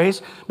hands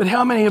raised, but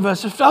how many of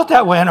us have felt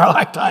that way in our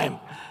lifetime?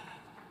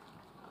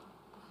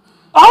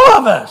 All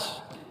of us.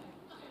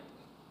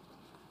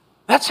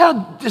 That's how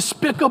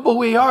despicable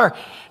we are.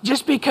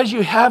 Just because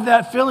you have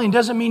that feeling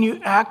doesn't mean you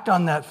act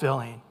on that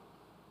feeling.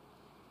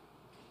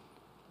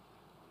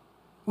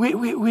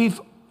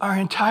 We've our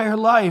entire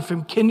life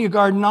from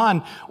kindergarten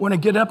on want to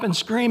get up and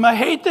scream, I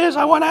hate this,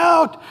 I want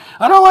out,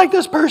 I don't like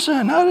this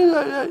person.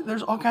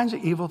 There's all kinds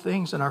of evil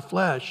things in our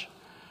flesh.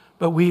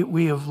 But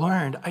we have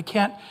learned, I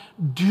can't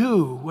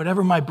do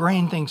whatever my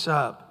brain thinks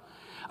up.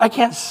 I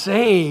can't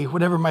say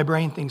whatever my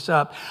brain thinks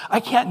up.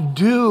 I can't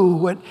do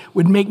what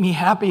would make me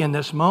happy in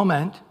this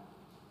moment.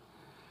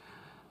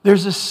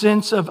 There's a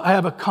sense of I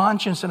have a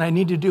conscience and I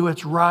need to do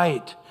what's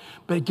right.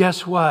 But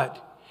guess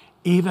what?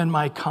 Even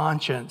my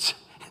conscience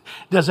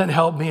doesn't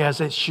help me as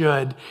it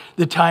should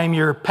the time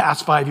you're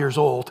past 5 years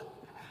old,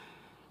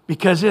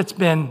 because it's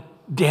been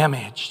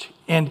damaged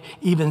and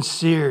even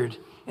seared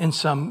in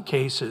some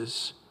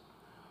cases,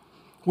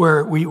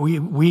 where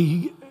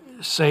we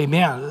say,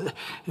 man,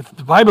 if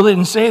the Bible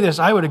didn't say this,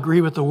 I would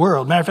agree with the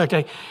world. Matter of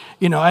fact,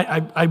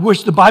 I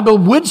wish the Bible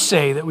would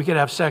say that we could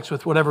have sex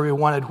with whatever we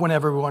wanted,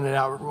 whenever we wanted,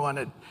 however we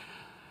wanted.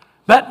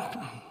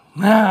 But,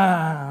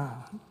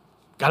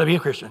 got to be a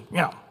Christian, you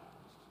know.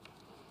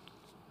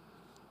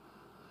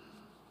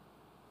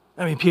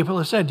 I mean, people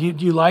have said, do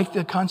you like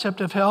the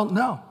concept of hell?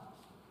 No,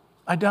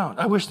 I don't.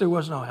 I wish there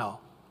was no hell.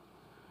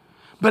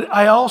 But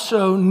I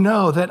also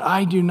know that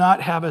I do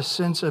not have a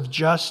sense of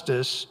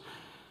justice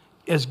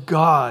as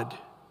God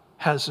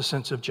has a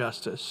sense of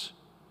justice.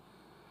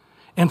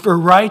 And for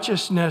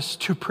righteousness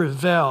to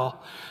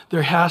prevail,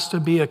 there has to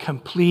be a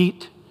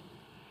complete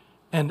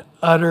and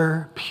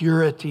utter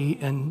purity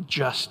and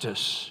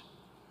justice.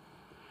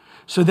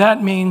 So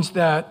that means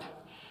that,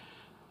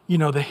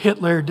 the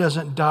Hitler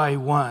doesn't die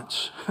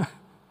once,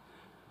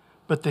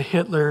 but the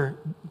Hitler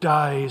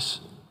dies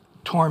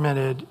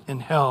tormented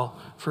in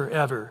hell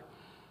forever.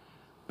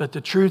 But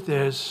the truth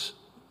is,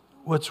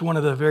 what's one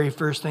of the very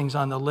first things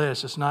on the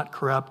list? It's not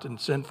corrupt and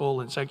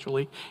sinful and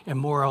sexually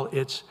immoral.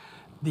 It's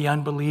the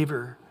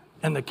unbeliever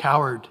and the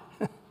coward.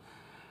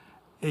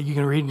 You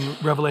can read in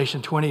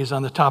Revelation 20 is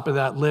on the top of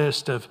that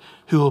list of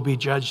who will be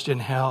judged in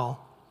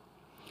hell.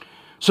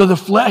 So the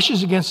flesh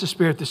is against the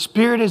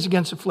spirit is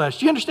against the flesh.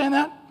 Do you understand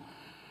that?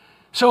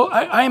 So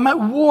I am at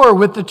war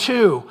with the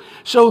two.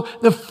 So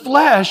the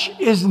flesh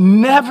is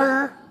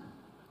never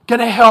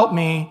going to help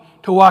me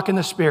to walk in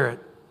the spirit.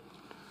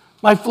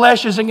 My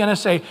flesh isn't going to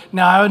say,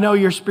 now I know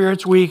your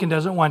spirit's weak and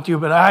doesn't want to,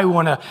 but I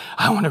want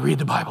to read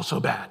the Bible so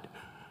bad.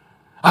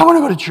 I want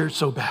to go to church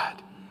so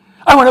bad.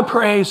 I want to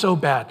pray so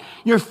bad.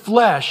 Your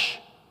flesh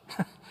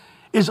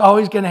is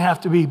always going to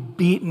have to be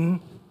beaten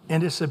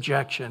into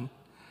subjection.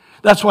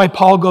 That's why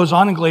Paul goes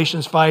on in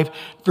Galatians 5,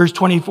 verse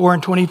 24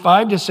 and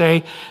 25 to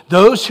say,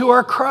 those who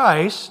are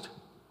Christ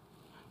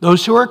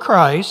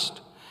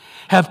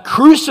have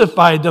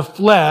crucified the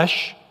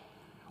flesh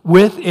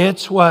with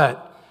its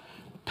what?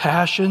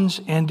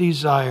 Passions and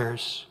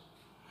desires.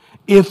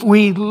 If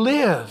we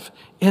live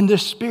in the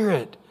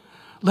Spirit,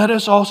 let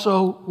us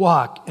also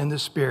walk in the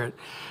Spirit.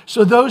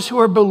 So those who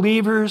are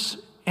believers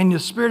and the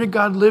Spirit of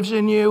God lives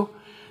in you,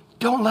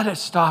 don't let it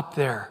stop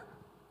there.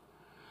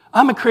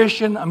 I'm a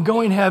Christian, I'm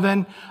going to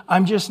heaven,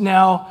 I'm just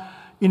now,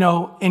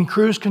 in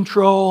cruise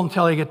control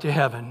until I get to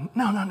heaven.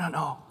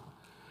 No.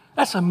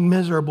 That's a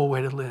miserable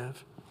way to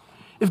live.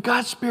 If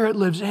God's Spirit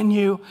lives in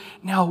you,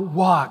 now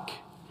walk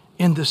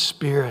in the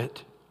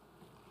Spirit.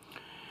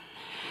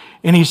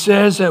 And he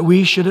says that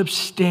we should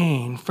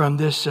abstain from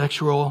this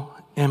sexual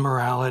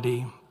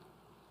immorality.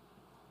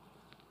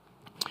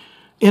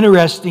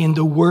 Interesting,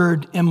 the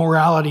word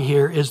immorality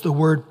here is the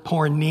word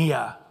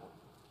porneia.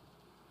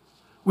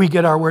 We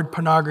get our word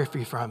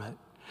pornography from it.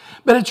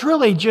 But it's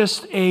really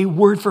just a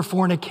word for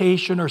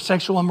fornication or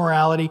sexual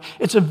immorality.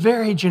 It's a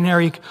very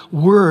generic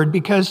word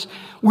because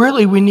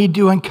really we need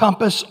to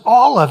encompass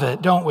all of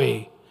it, don't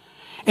we?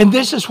 And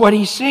this is what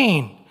he's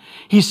saying.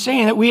 He's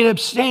saying that we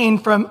abstain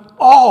from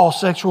all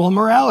sexual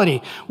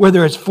immorality,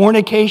 whether it's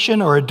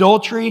fornication or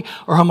adultery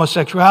or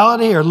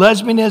homosexuality or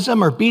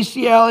lesbianism or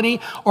bestiality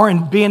or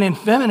in being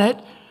effeminate.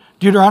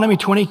 Deuteronomy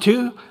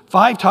 22,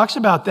 5 talks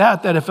about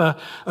that if a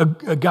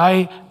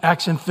guy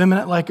acts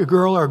effeminate like a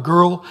girl or a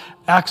girl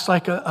acts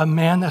like a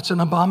man, that's an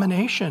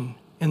abomination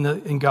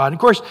in God. Of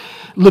course,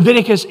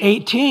 Leviticus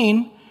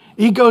 18,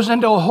 he goes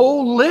into a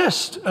whole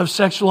list of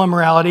sexual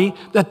immorality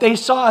that they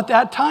saw at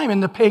that time in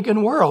the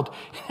pagan world.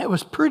 It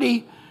was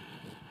pretty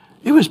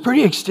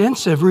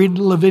extensive. Read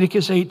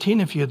Leviticus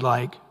 18 if you'd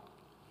like.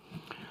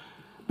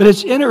 But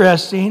it's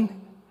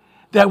interesting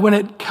that when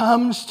it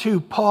comes to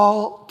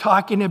Paul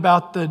talking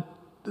about the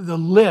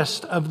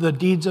list of the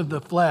deeds of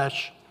the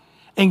flesh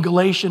in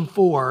Galatians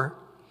 4,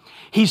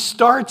 he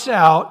starts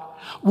out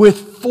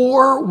with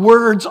 4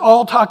 words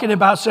all talking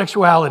about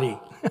sexuality.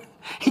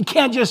 He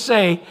can't just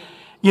say,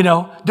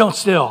 don't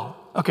steal.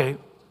 Okay,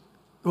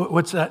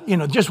 what's that?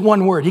 Just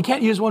one word. He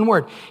can't use one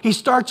word. He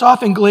starts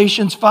off in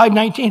Galatians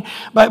 5:19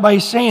 by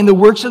saying the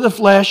works of the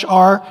flesh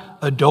are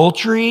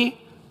adultery,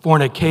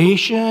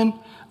 fornication,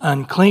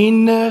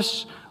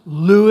 uncleanness,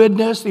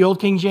 lewdness. The Old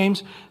King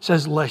James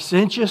says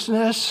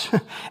licentiousness.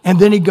 And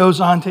then he goes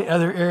on to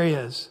other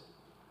areas.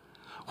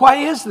 Why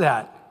is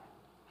that?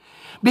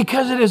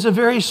 Because it is a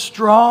very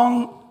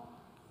strong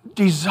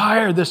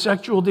desire, the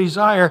sexual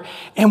desire,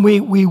 and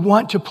we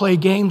want to play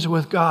games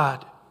with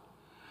God.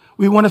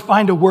 We want to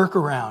find a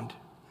workaround.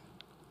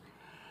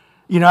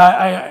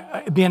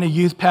 I being a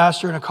youth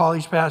pastor and a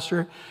college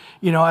pastor,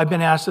 I've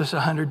been asked this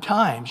 100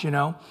 times,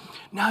 Now,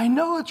 I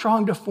know it's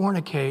wrong to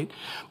fornicate,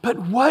 but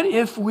what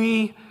if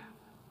we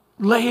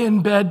lay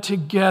in bed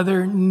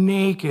together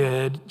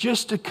naked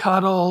just to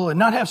cuddle and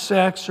not have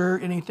sex or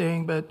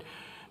anything, but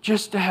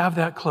just to have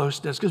that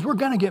closeness? Because we're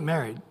going to get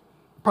married.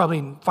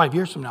 Probably 5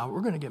 years from now, we're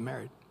going to get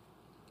married.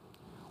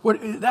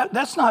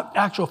 That's not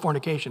actual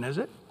fornication, is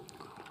it?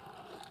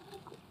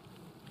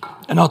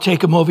 And I'll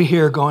take them over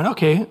here going,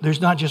 okay, there's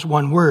not just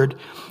one word.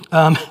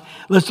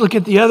 Let's look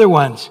at the other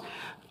ones.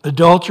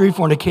 Adultery,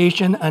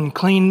 fornication,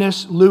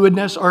 uncleanness,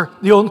 lewdness, or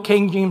the Old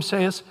King James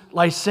says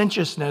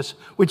licentiousness,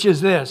 which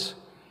is this,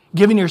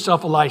 giving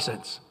yourself a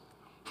license.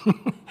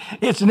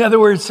 It's in other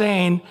words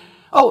saying,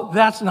 oh,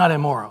 that's not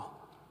immoral.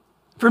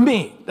 For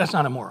me, that's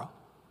not immoral.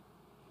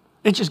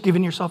 It's just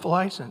giving yourself a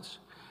license.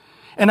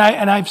 And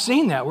I've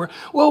seen that.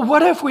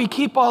 What if we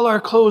keep all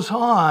our clothes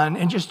on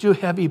and just do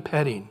heavy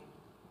petting?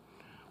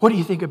 What do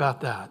you think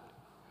about that?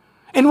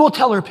 And we'll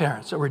tell our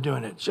parents that we're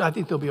doing it. So I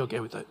think they'll be okay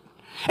with it.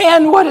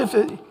 And what if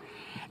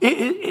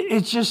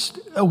it's just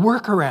a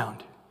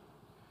workaround?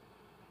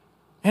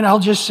 And I'll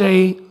just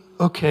say,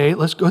 okay,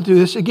 let's go through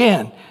this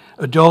again.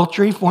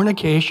 Adultery,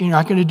 fornication, you're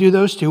not going to do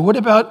those two. What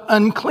about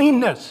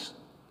uncleanness?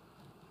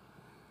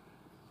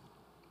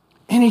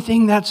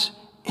 Anything that's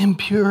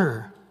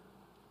impure.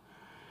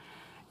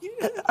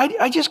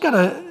 I just got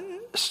to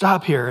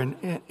stop here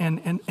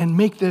and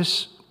make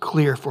this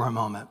clear for a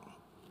moment.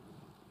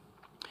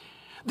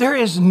 There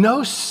is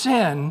no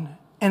sin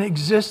in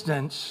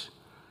existence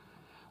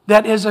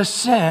that is a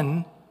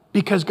sin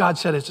because God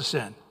said it's a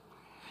sin.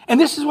 And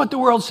this is what the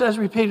world says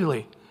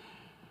repeatedly.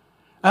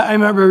 I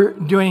remember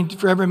doing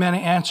For Every Man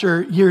an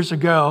Answer years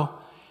ago,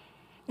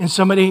 and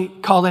somebody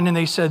called in and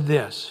they said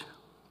this: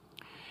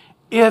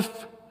 if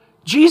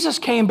Jesus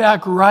came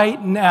back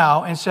right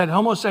now and said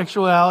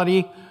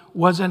homosexuality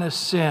wasn't a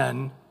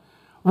sin,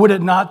 would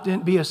it not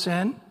then be a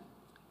sin?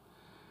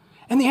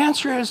 And the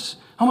answer is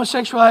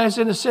homosexuality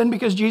isn't a sin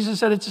because Jesus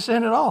said it's a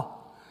sin at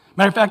all.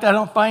 Matter of fact, I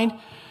don't find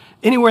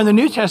anywhere in the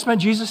New Testament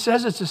Jesus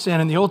says it's a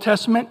sin. In the Old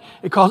Testament,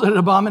 it calls it an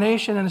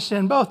abomination and a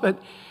sin both, but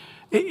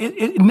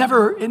it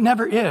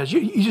never is.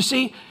 You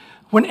see,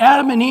 when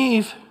Adam and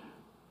Eve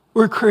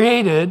were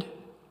created,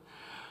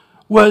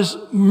 was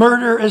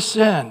murder a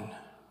sin?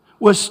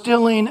 Was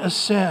stealing a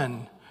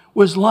sin?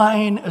 Was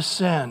lying a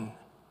sin?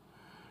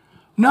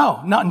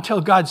 No, not until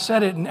God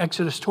said it in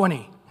Exodus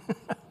 20.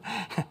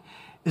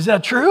 Is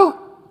that true?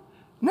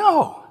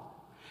 No.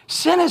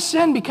 Sin is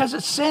sin because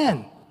it's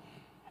sin.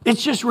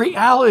 It's just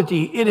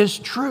reality. It is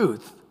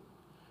truth.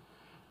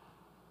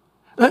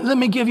 Let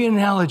me give you an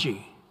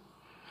analogy.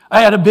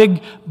 I had a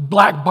big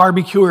black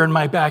barbecuer in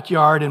my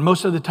backyard, and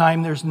most of the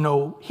time there's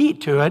no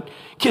heat to it.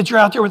 Kids are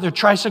out there with their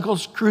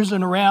tricycles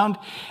cruising around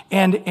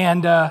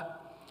and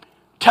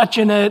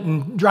touching it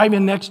and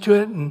driving next to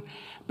it.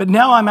 But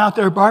now I'm out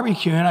there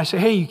barbecuing. I say,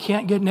 hey, you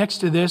can't get next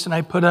to this. And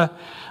I put a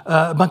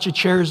bunch of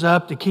chairs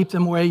up to keep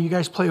them away. You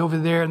guys play over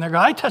there. And they're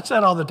going, I touch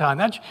that all the time.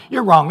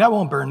 You're wrong. That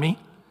won't burn me.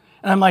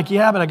 And I'm like,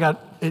 yeah, but I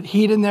got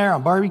heat in there.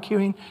 I'm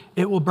barbecuing.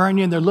 It will burn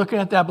you. And they're looking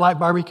at that black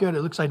barbecue, and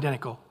it looks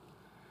identical.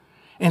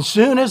 And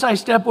soon as I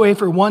step away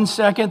for 1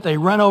 second, they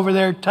run over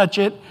there, touch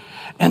it,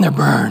 and they're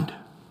burned.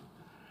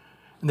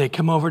 And they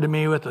come over to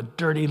me with a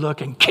dirty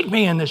look and kick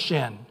me in the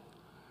shin.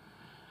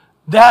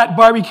 That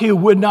barbecue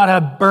would not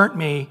have burnt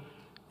me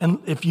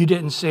if you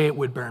didn't say it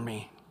would burn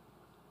me.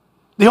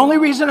 The only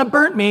reason it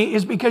burnt me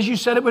is because you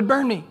said it would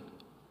burn me.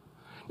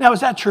 Now,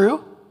 is that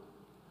true?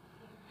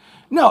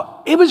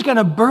 No, it was going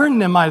to burn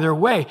them either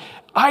way.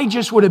 I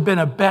just would have been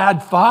a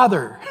bad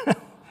father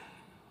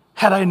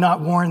had I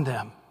not warned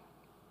them.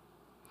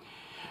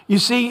 You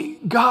see,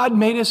 God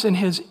made us in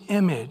His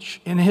image.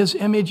 In His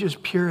image is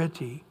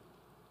purity.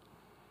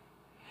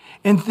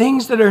 And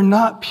things that are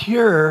not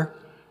pure,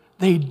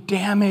 they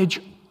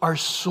damage our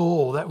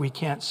soul that we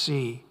can't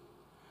see.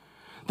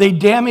 They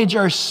damage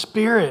our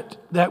spirit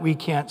that we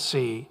can't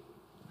see.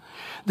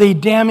 They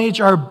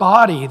damage our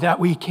body that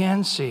we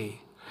can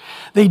see.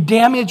 They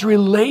damage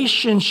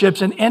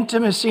relationships and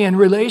intimacy and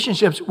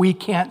relationships we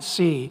can't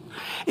see.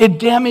 It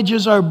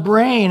damages our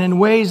brain in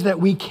ways that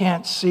we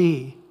can't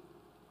see.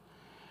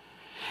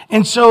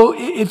 And so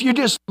if you're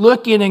just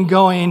looking and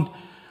going,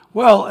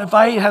 well, if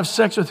I have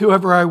sex with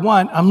whoever I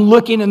want, I'm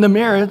looking in the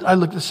mirror, I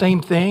look the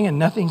same thing and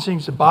nothing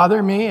seems to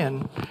bother me.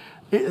 And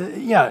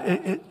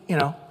you're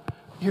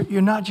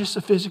not just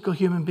a physical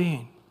human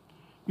being.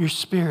 Your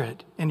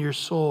spirit and your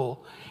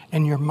soul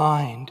and your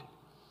mind.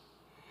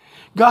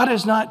 God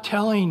is not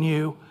telling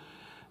you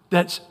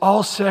that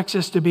all sex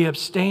is to be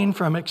abstained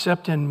from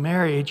except in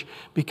marriage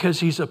because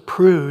he's a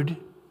prude,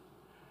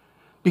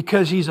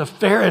 because he's a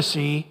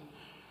Pharisee,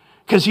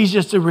 because he's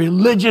just a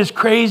religious,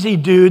 crazy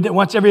dude that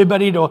wants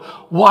everybody to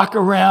walk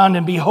around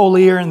and be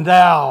holier than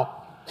thou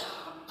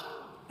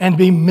and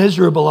be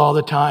miserable all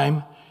the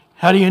time.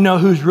 How do you know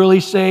who's really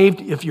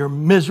saved? If you're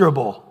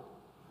miserable.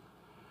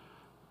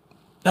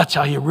 That's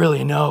how you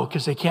really know,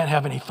 because they can't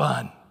have any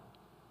fun.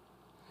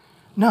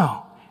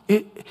 No.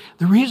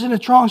 The reason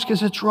it's wrong is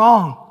because it's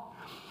wrong.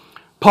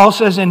 Paul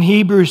says in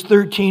Hebrews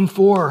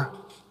 13:4,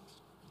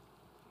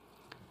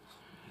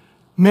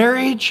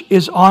 marriage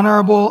is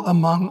honorable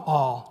among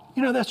all.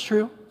 You know that's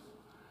true.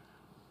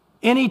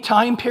 Any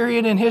time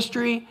period in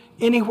history,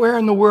 anywhere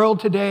in the world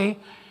today,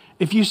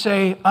 if you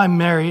say, I'm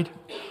married,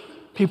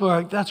 people are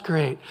like, that's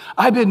great.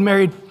 I've been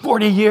married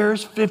 40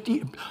 years,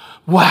 50.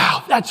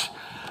 Wow,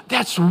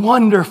 that's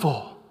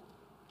wonderful.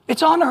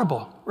 It's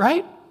honorable,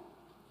 right?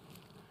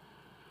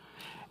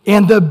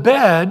 And the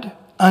bed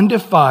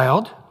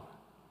undefiled,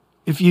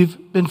 if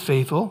you've been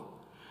faithful,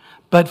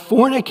 but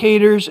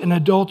fornicators and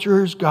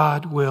adulterers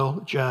God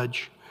will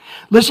judge.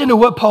 Listen to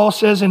what Paul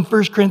says in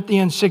 1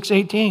 Corinthians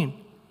 6:18.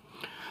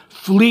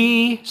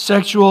 Flee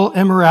sexual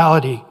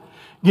immorality.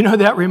 You know who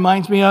that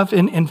reminds me of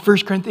in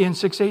 1 Corinthians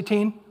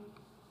 6:18?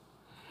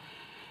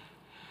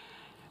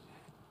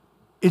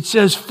 It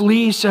says,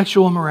 flee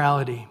sexual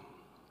immorality.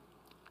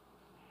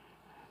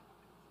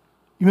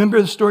 You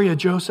remember the story of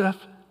Joseph?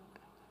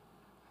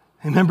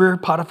 Remember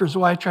Potiphar's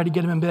wife tried to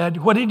get him in bed?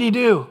 What did he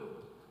do?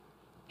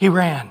 He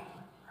ran.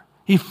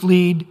 He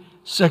fled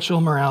sexual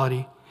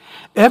immorality.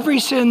 Every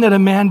sin that a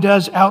man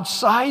does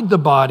outside the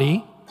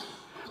body,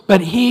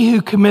 but he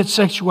who commits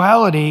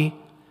sexuality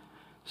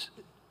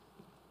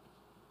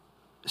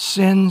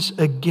sins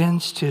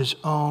against his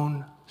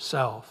own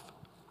self.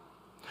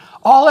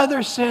 All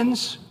other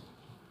sins,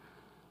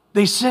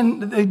 they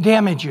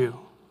damage you.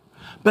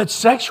 But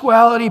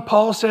sexuality,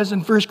 Paul says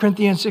in 1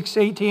 Corinthians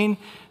 6:18,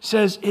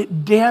 says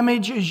it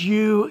damages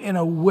you in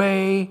a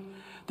way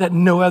that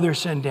no other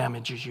sin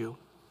damages you.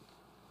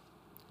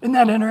 Isn't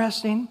that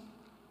interesting?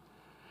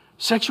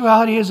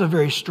 Sexuality is a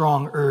very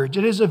strong urge.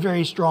 It is a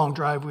very strong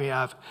drive we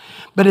have.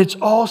 But it's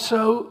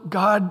also,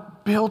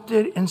 God built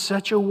it in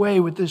such a way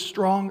with this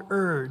strong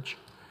urge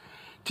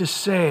to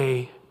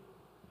say,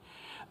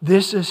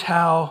 this is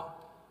how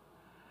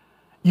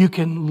you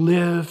can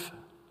live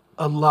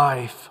a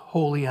life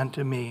holy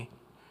unto me,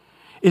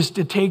 is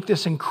to take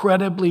this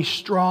incredibly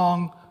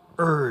strong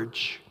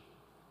urge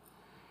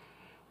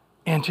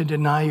and to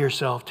deny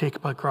yourself, take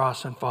up a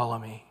cross and follow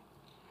me,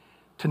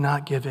 to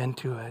not give in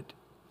to it.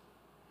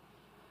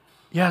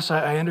 Yes,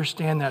 I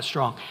understand that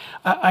strong.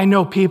 I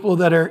know people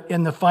that are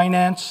in the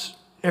finance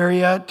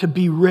area. To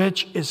be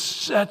rich is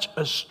such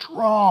a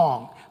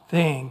strong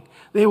thing.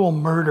 They will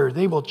murder,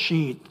 they will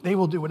cheat, they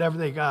will do whatever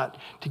they got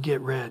to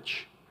get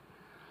rich.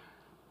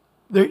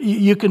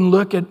 You can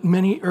look at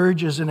many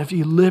urges, and if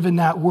you live in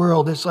that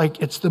world, it's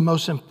like it's the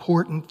most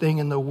important thing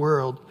in the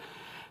world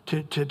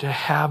to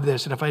have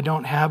this. And if I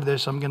don't have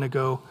this, I'm going to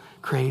go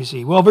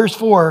crazy. Well, verse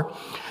 4,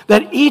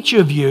 that each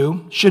of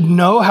you should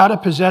know how to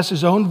possess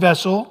his own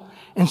vessel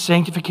in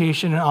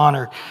sanctification and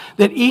honor.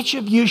 That each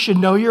of you should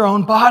know your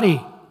own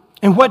body.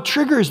 And what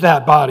triggers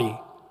that body?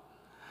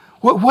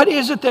 What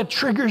is it that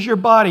triggers your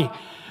body?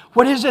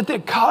 What is it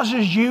that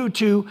causes you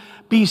to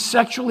be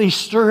sexually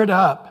stirred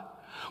up?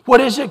 What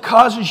is it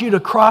causes you to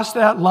cross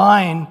that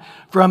line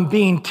from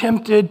being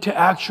tempted to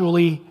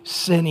actually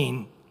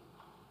sinning?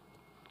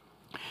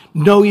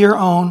 Know your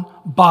own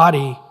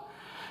body.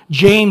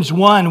 James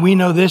 1, we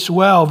know this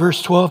well,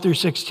 verse 12 through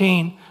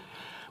 16.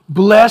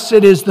 Blessed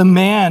is the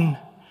man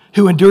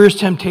who endures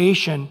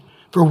temptation,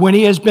 for when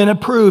he has been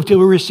approved, he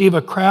will receive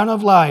a crown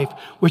of life,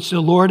 which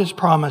the Lord has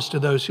promised to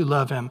those who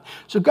love him.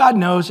 So God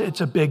knows it's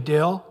a big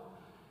deal.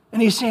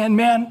 And he's saying,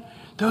 man,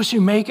 those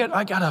who make it,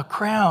 I got a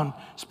crown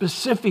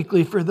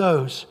specifically for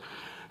those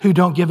who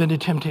don't give in to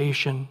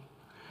temptation.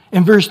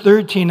 In verse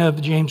 13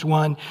 of James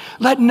 1,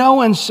 let no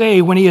one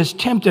say when he is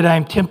tempted, I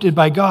am tempted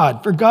by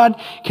God. For God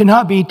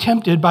cannot be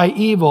tempted by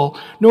evil,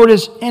 nor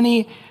does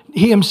he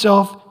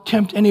himself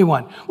tempt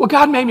anyone. Well,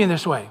 God made me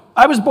this way.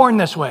 I was born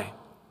this way.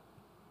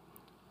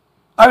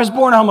 I was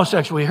born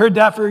homosexual. We heard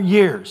that for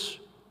years.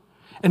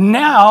 And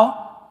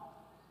now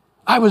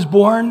I was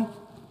born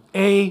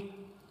a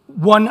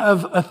one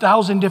of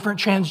 1,000 different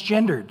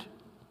transgendered.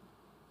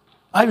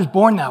 I was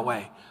born that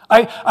way.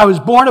 I was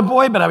born a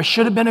boy, but I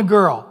should have been a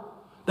girl.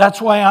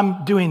 That's why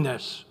I'm doing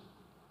this.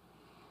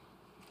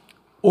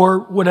 Or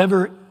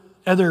whatever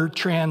other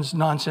trans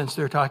nonsense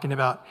they're talking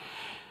about.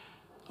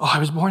 Oh, I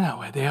was born that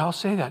way. They all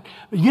say that.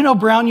 You know,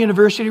 Brown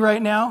University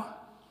right now,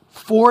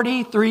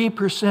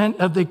 43%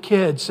 of the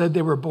kids said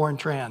they were born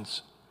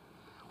trans.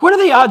 What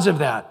are the odds of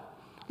that?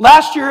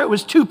 Last year it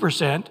was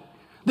 2%.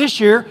 This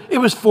year it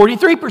was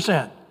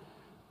 43%.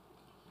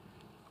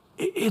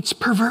 It's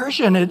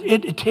perversion.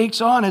 It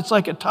takes on. It's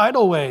like a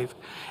tidal wave.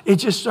 It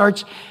just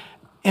starts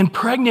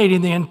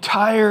impregnating the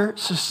entire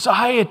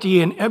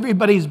society, and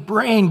everybody's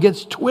brain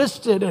gets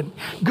twisted, and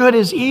good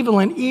is evil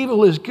and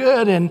evil is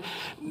good, and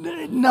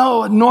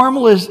no,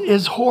 normal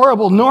is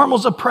horrible.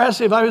 Normal's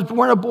oppressive. I was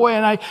born a boy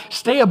and I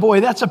stay a boy.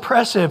 That's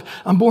oppressive.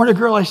 I'm born a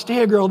girl. I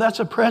stay a girl. That's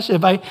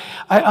oppressive.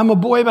 I'm a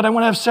boy, but I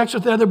want to have sex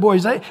with the other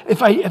boys.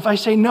 If I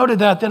say no to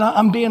that, then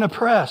I'm being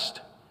oppressed.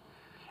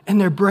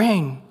 And their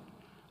brain,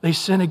 they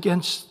sin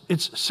against,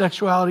 its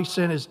sexuality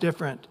sin is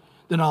different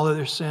than all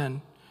other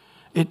sin.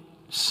 It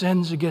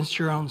sins against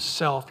your own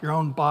self, your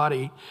own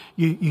body.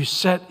 You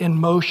set in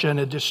motion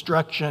a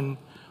destruction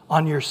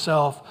on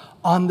yourself,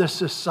 on the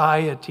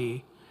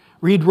society.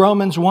 Read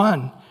Romans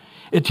 1.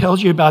 It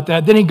tells you about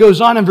that. Then he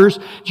goes on in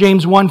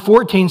James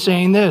 1:14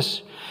 saying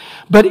this,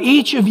 but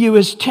each of you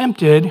is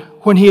tempted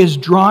when he is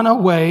drawn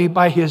away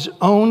by his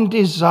own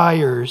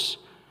desires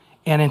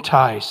and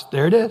enticed.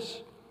 There it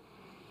is.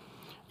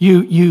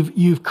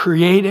 You've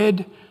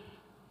created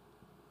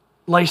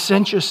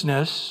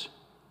licentiousness,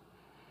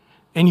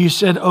 and you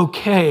said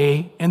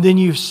okay, and then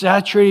you've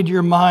saturated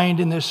your mind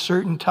in this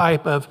certain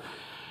type of,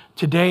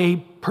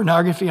 today,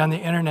 pornography on the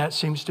internet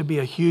seems to be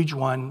a huge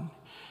one.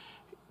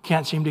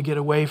 Can't seem to get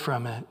away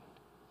from it.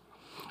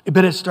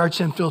 But it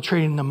starts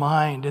infiltrating the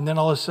mind, and then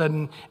all of a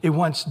sudden it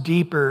wants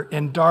deeper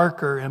and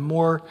darker and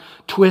more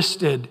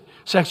twisted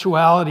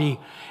sexuality.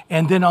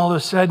 And then all of a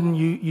sudden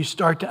you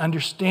start to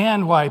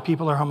understand why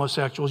people are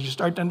homosexuals. You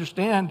start to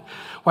understand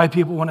why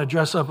people want to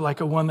dress up like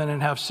a woman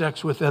and have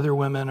sex with other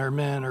women or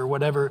men or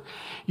whatever.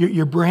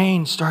 Your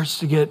brain starts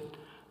to get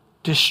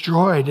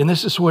destroyed. And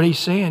this is what he's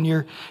saying.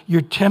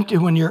 You're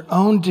tempted when your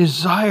own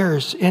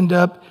desires end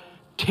up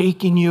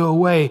taking you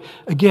away.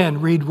 Again,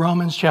 read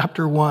Romans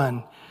chapter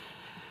 1.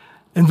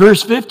 In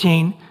verse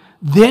 15,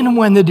 then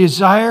when the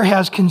desire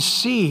has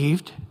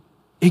conceived,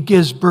 it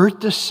gives birth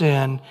to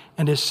sin,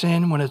 and a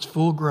sin, when it's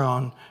full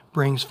grown,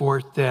 brings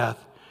forth death.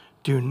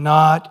 Do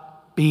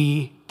not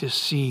be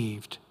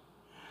deceived,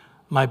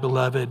 my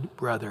beloved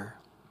brother.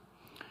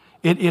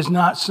 It is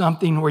not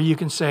something where you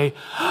can say,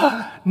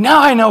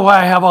 now I know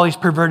why I have all these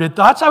perverted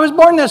thoughts. I was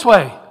born this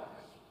way.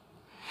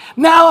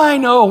 Now I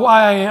know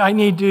why I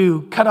need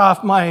to cut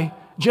off my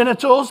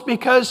genitals,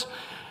 because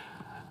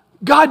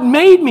God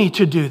made me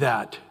to do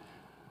that.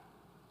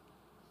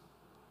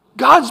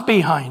 God's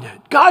behind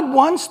it. God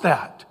wants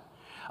that.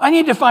 I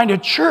need to find a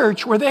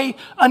church where they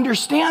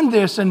understand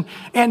this and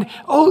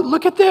oh,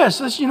 look at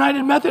this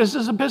United Methodist,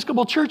 this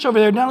Episcopal Church over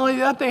there. Not only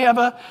that, they have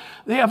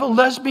a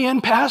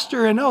lesbian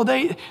pastor,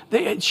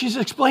 and she's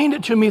explained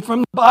it to me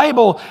from the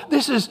Bible.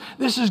 This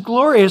is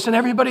glorious, and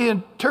everybody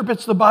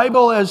interprets the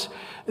Bible as,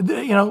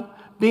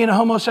 being a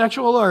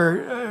homosexual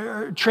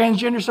or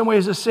transgender some way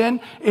is a sin.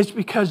 It's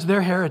because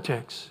they're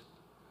heretics.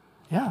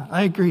 Yeah,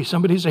 I agree.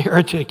 Somebody's a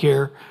heretic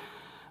here,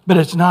 but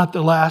it's not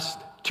the last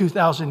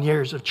 2,000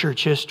 years of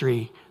church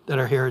history that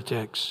are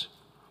heretics.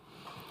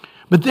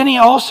 But then he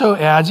also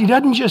adds, he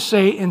doesn't just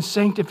say in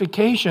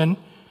sanctification,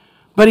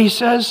 but he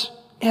says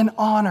in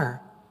honor.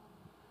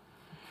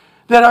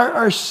 That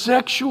our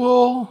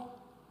sexual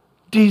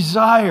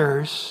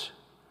desires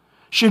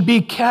should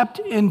be kept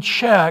in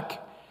check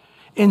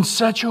in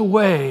such a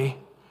way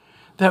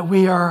that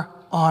we are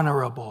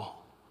honorable.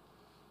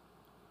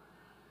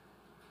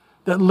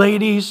 That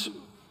ladies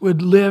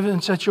would live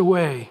in such a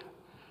way,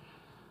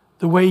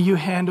 the way you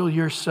handle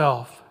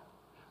yourself,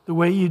 the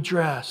way you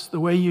dress,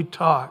 the way you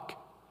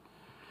talk,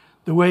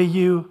 the way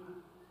you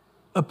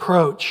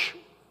approach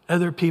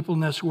other people in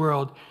this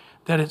world,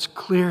 that it's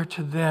clear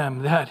to them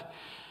that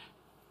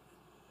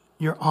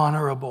you're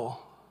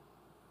honorable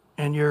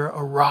and you're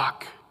a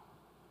rock.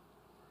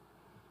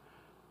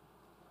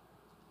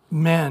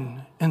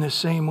 Men, in the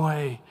same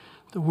way,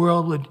 the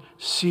world would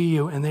see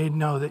you and they'd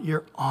know that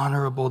you're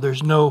honorable.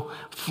 There's no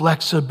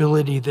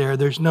flexibility there.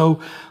 There's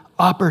no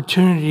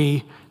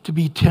opportunity to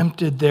be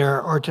tempted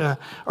there or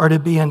to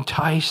be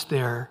enticed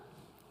there.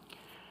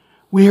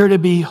 We are to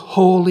be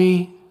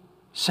holy,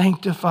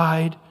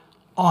 sanctified,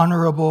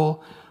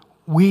 honorable.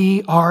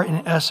 We are,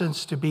 in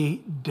essence, to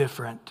be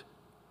different,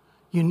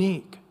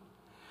 unique.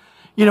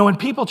 When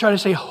people try to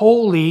say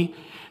holy,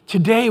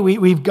 today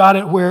we've got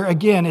it where,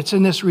 again, it's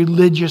in this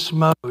religious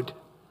mode.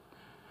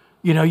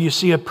 You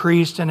see a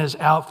priest in his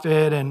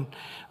outfit and,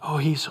 oh,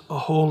 he's a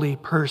holy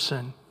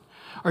person.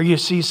 Or you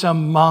see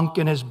some monk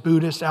in his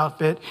Buddhist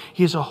outfit,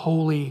 he's a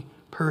holy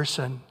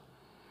person.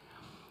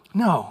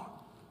 No.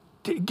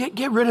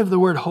 Get rid of the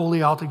word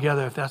holy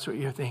altogether if that's what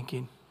you're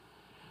thinking.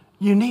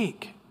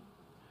 Unique.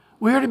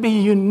 We are to be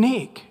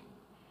unique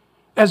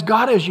as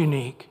God is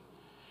unique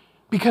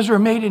because we're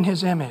made in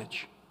His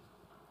image.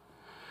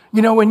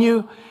 You know, when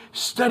you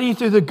study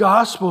through the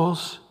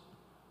Gospels,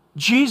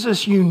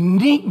 Jesus'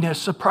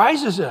 uniqueness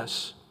surprises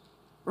us,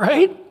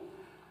 right?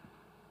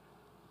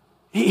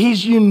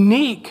 He's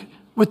unique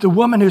with the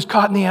woman who's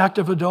caught in the act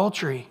of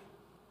adultery.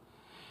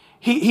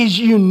 He's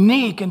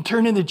unique in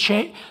turning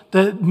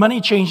the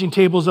money-changing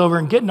tables over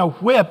and getting a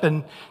whip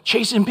and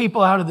chasing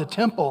people out of the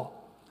temple.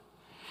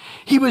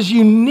 He was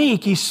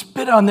unique. He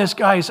spit on this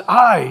guy's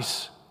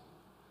eyes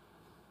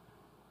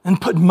and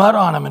put mud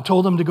on him and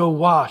told him to go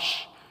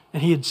wash,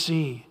 and he'd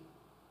see.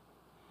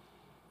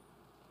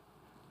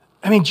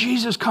 I mean,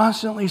 Jesus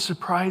constantly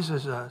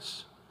surprises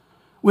us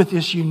with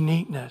this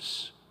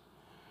uniqueness.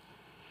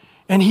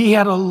 And He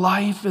had a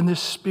life in the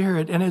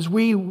Spirit. And as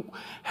we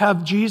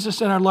have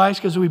Jesus in our lives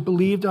because we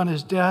believed on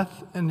His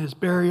death and His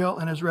burial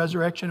and His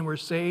resurrection and we're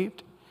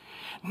saved,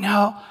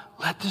 now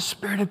let the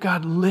Spirit of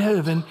God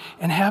live and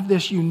have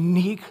this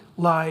unique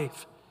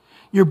life.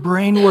 Your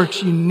brain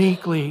works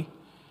uniquely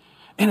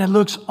and it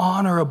looks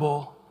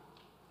honorable.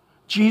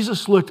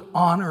 Jesus looked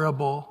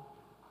honorable.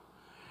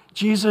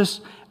 Jesus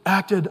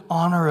acted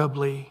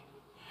honorably.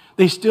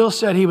 They still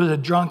said He was a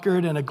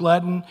drunkard and a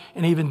glutton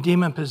and even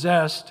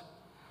demon-possessed.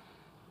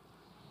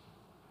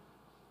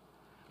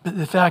 But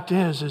the fact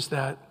is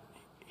that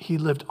He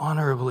lived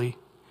honorably.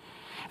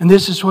 And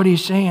this is what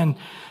He's saying.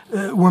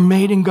 We're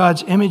made in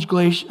God's image,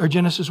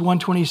 Genesis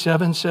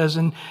 1:27 says,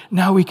 and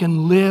now we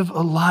can live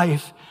a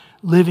life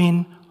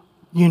living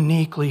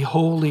uniquely,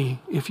 holy,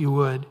 if you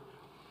would.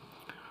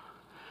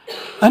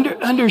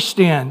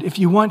 Understand, if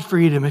you want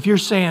freedom, if you're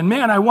saying,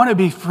 man, I want to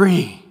be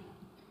free.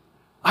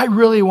 I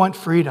really want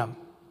freedom.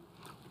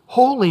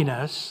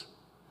 Holiness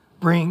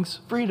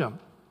brings freedom.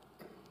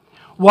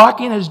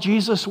 Walking as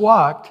Jesus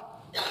walked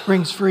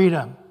brings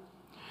freedom.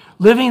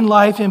 Living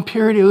life in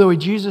purity the way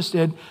Jesus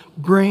did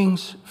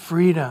brings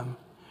freedom.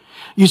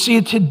 You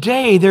see,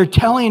 today they're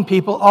telling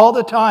people all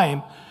the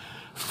time,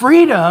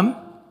 freedom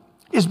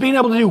is being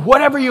able to do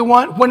whatever you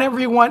want, whenever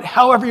you want,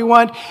 however you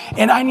want.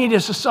 And I need a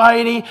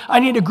society, I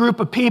need a group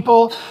of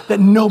people that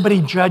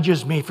nobody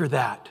judges me for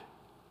that.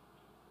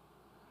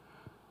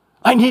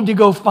 I need to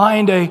go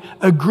find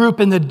a group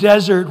in the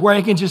desert where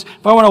I can just,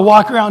 if I want to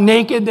walk around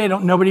naked,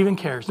 nobody even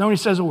cares. Nobody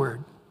says a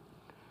word.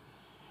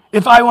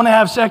 If I want to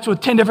have sex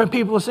with 10 different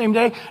people the same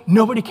day,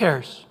 nobody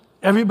cares.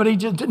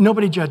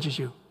 Nobody judges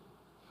you.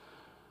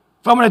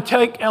 If I'm going to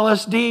take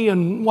LSD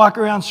and walk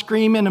around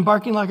screaming and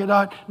barking like a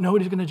dog,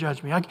 nobody's going to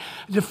judge me.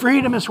 The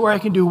freedom is where I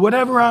can do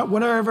whatever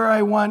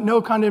I want,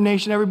 no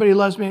condemnation, everybody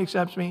loves me,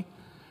 accepts me.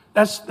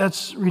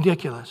 That's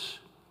ridiculous.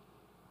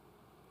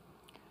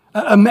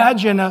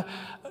 Imagine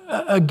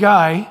a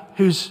guy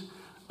who's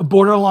a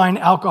borderline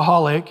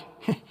alcoholic,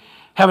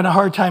 having a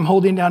hard time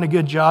holding down a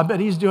good job, but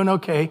he's doing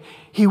okay.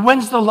 He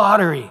wins the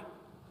lottery.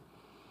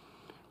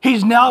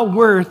 He's now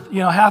worth,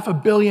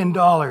 $500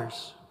 million.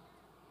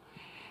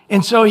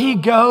 And so he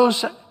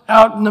goes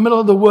out in the middle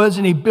of the woods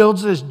and he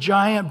builds this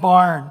giant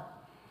barn.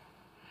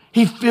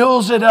 He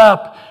fills it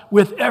up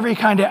with every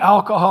kind of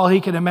alcohol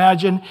he can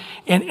imagine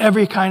and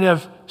every kind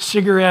of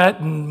cigarette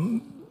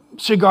and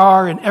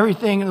cigar and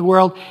everything in the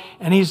world.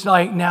 And he's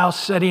like now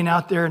sitting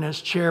out there in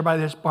his chair by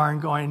this barn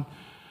going,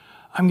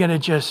 I'm going to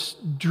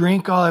just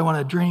drink all I want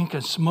to drink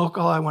and smoke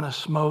all I want to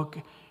smoke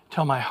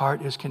till my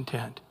heart is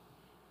content.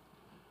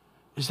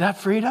 Is that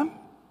freedom?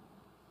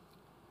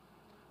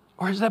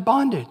 Or is that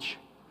bondage?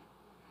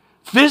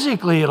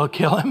 Physically, it'll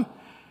kill him.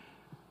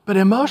 But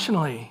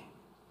emotionally,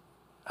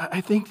 I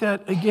think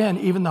that, again,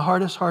 even the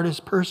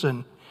hardest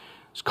person's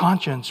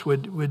conscience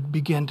would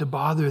begin to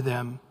bother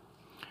them.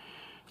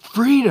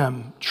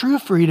 Freedom, true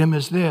freedom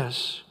is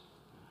this.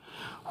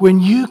 When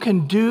you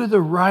can do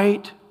the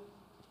right,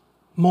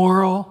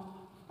 moral,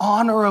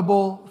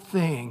 honorable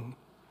thing,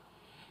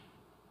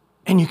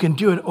 and you can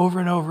do it over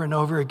and over and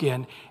over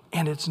again,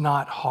 and it's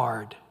not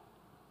hard.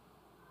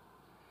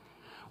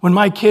 When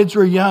my kids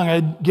were young,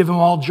 I'd give them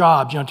all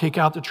jobs, take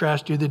out the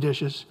trash, do the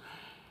dishes.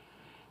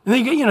 And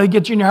they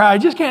get junior high, I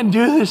just can't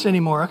do this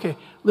anymore. Okay,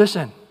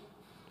 listen,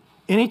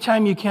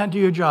 anytime you can't do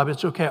your job,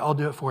 it's okay, I'll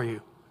do it for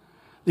you.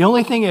 The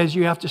only thing is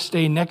you have to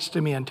stay next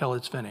to me until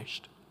it's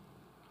finished.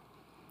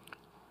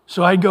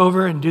 So I'd go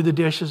over and do the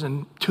dishes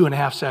in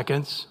 2.5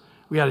 seconds.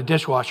 We had a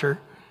dishwasher.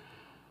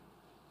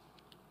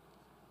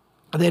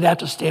 They'd have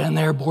to stand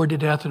there bored to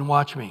death and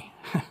watch me.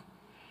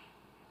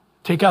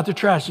 Take out the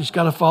trash. You just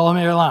got to follow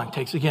me along.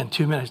 Takes, again,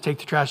 2 minutes. Take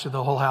the trash to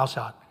the whole house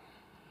out.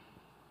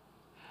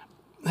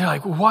 They're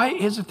like, why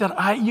is it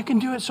that you can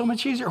do it so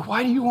much easier?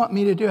 Why do you want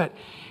me to do it?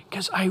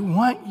 Because I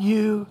want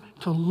you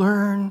to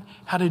learn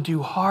how to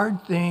do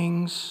hard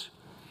things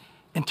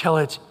until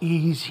it's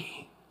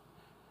easy.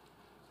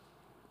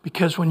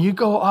 Because when you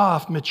go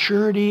off,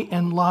 maturity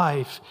in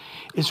life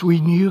is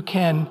when you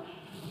can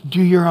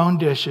do your own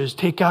dishes,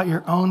 take out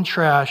your own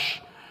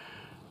trash,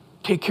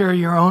 take care of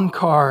your own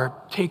car,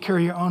 take care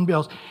of your own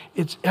bills.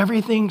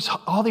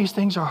 All these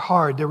things are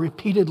hard. They're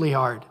repeatedly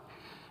hard.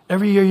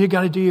 Every year you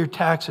got to do your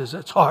taxes.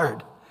 It's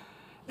hard.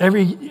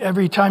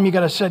 Every time you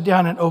got to sit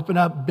down and open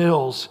up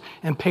bills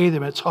and pay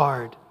them, it's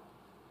hard.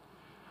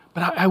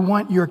 But I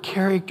want your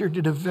character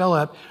to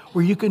develop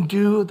where you can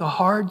do the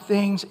hard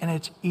things and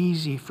it's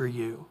easy for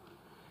you.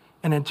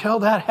 And until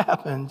that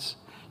happens,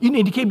 you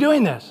need to keep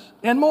doing this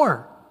and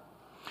more.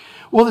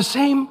 Well, the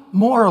same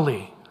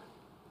morally.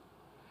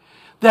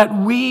 That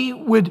we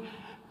would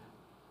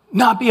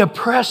not be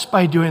oppressed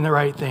by doing the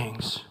right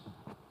things.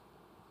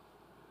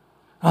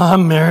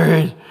 I'm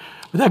married,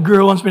 but that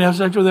girl wants me to have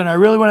sex with her, and I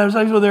really want to have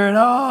sex with her,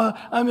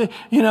 and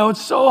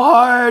it's so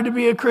hard to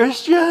be a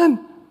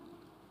Christian.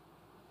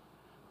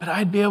 But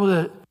I'd be able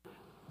to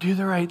do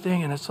the right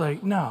thing, and it's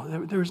like,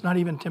 no, there's not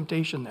even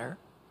temptation there.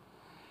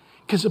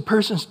 Because the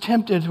person's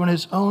tempted when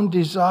his own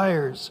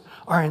desires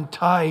are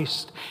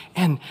enticed,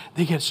 and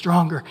they get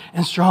stronger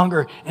and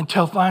stronger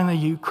until finally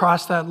you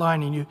cross that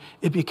line and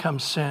it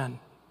becomes sin.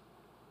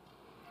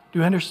 Do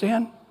you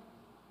understand?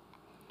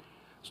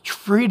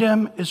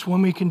 Freedom is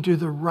when we can do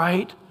the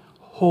right,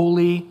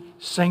 holy,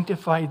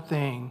 sanctified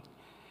thing,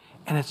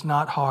 and it's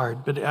not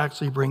hard, but it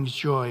actually brings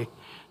joy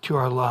to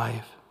our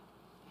life.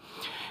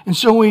 And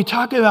so when we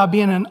talk about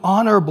being an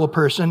honorable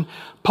person,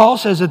 Paul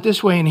says it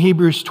this way in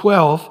Hebrews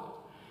 12.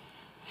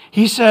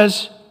 He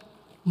says,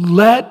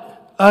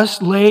 let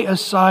us lay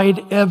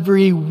aside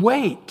every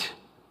weight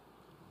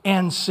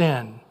and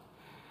sin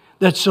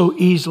that so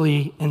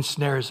easily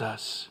ensnares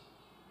us.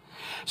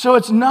 So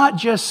it's not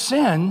just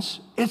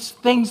sins, it's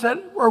things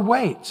that are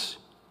weights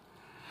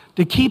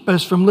to keep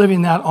us from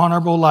living that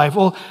honorable life.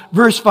 Well,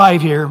 verse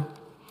 5 here,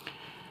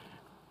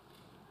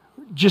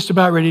 just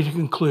about ready to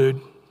conclude.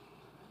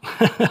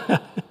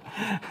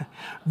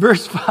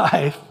 Verse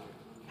 5,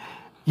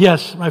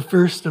 yes, my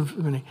first of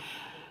many.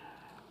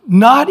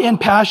 Not in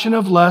passion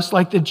of lust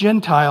like the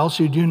Gentiles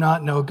who do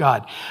not know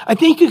God. I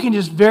think you can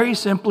just very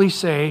simply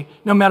say,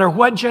 no matter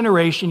what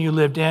generation you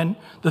lived in,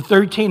 the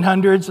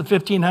 1300s, the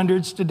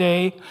 1500s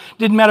today,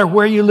 didn't matter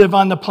where you live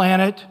on the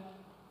planet,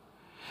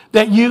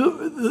 that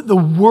the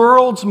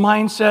world's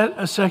mindset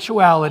of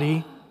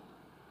sexuality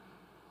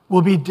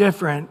will be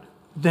different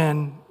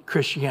than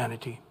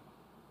Christianity.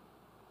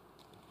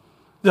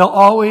 They'll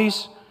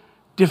always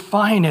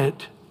define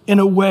it in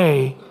a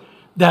way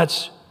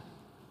that's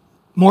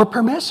more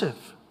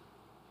permissive.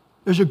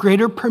 There's a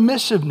greater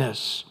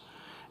permissiveness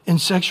in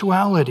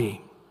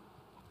sexuality.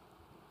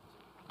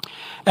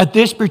 At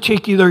this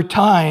particular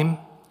time,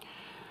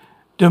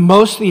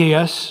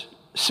 Demosthenes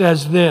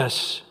says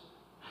this: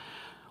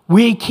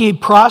 we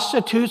keep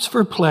prostitutes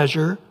for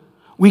pleasure,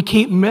 we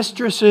keep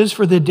mistresses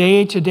for the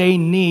day-to-day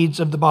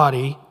needs of the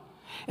body,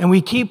 and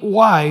we keep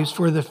wives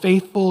for the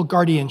faithful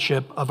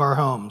guardianship of our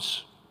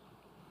homes.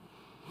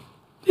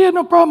 He had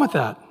no problem with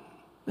that.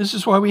 This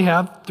is why we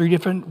have 3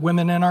 different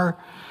women in our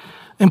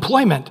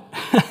employment.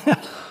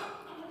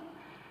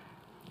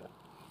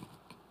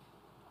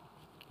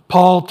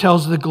 Paul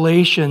tells the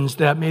Galatians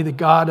that may the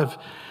God of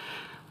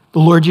the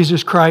Lord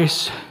Jesus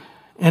Christ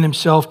and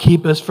himself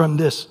keep us from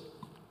this,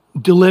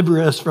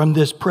 deliver us from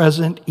this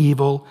present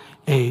evil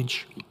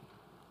age.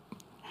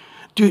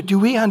 Do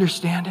we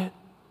understand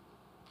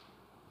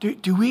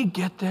it? Do we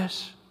get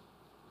this?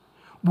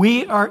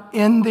 We are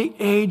in the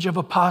age of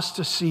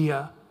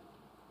apostasia.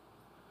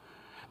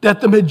 That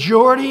the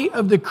majority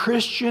of the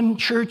Christian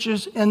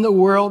churches in the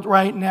world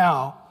right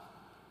now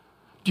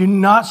do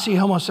not see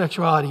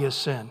homosexuality as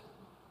sin.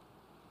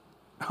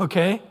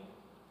 Okay?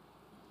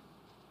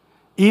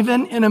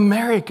 Even in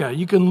America,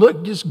 you can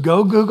look, just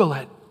go Google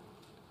it.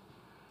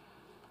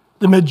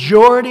 The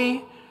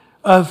majority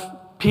of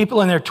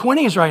people in their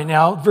 20s right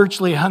now,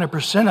 virtually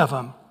 100% of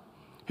them,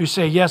 who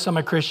say, yes, I'm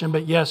a Christian,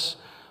 but yes,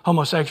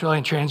 homosexuality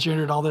and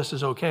transgender and all this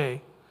is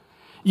okay.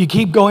 You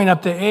keep going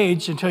up the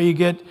age until you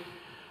get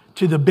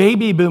to the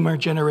baby boomer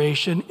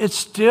generation. It's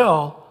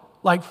still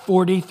like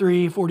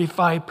 43,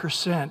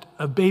 45%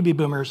 of baby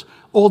boomers,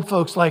 old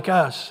folks like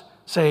us,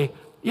 say,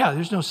 yeah,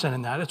 there's no sin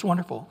in that. It's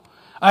wonderful.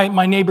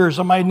 My neighbors,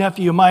 or my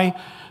nephew, my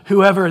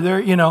whoever,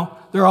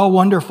 they're all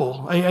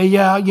wonderful. We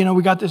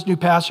got this new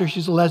pastor.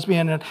 She's a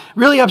lesbian, and it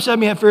really upset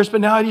me at first,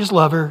 but now I just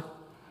love her.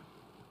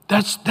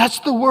 That's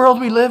the world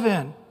we live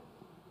in.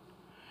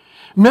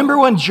 Remember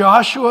when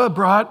Joshua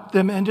brought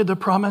them into the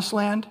promised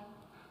land?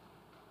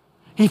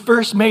 He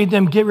first made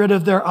them get rid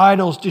of their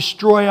idols,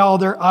 destroy all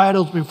their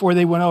idols before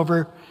they went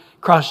over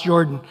across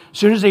Jordan. As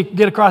soon as they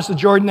get across the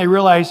Jordan, they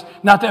realize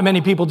not that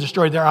many people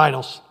destroyed their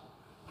idols.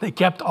 They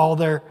kept all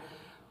their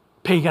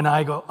pagan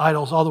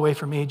idols all the way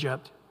from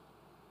Egypt.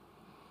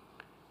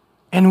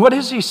 And what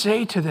does he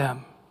say to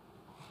them?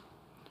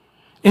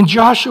 In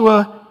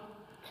Joshua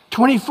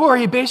 24,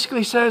 he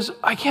basically says,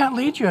 I can't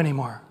lead you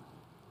anymore.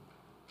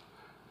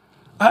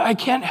 I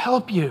can't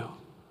help you.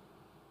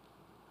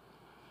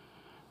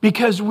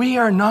 Because we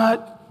are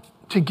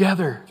not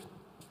together.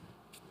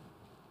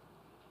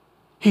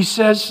 He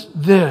says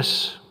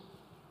this: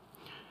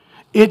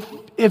 if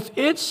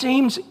it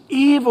seems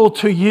evil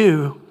to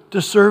you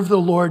to serve the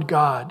Lord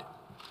God,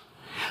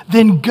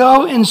 then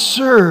go and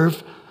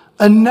serve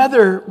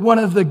another one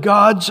of the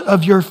gods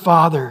of your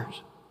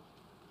fathers.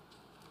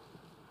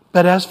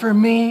 But as for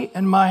me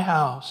and my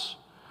house,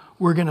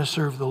 we're going to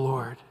serve the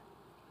Lord.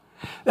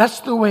 That's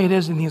the way it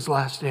is in these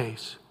last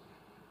days.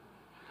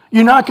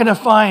 You're not going to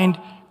find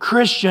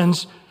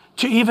Christians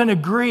to even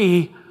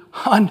agree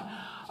on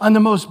the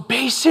most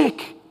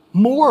basic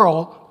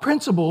moral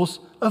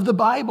principles of the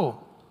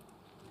Bible.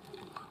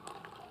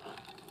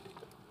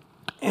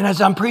 And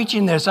as I'm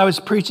preaching this, I was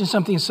preaching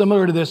something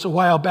similar to this a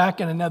while back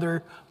in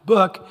another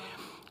book.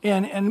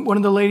 And one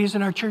of the ladies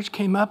in our church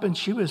came up and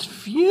she was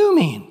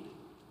fuming.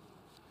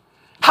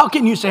 How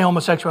can you say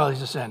homosexuality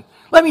is a sin?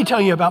 Let me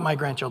tell you about my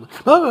grandchildren.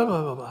 Blah, blah,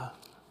 blah, blah, blah.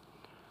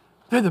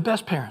 They're the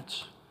best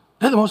parents.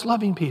 They're the most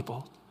loving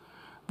people.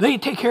 They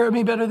take care of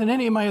me better than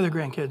any of my other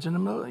grandkids. And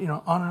on and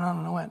on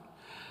and I went.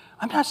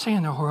 I'm not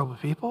saying they're horrible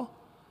people.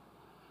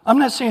 I'm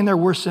not saying they're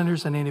worse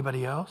sinners than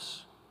anybody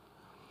else.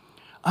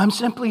 I'm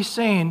simply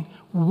saying,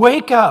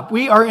 wake up.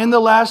 We are in the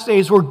last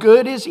days where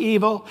good is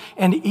evil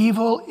and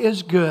evil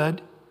is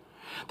good.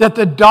 That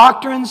the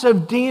doctrines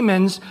of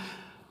demons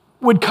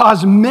would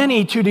cause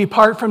many to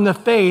depart from the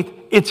faith.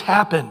 It's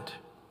happened.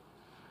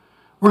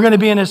 We're going to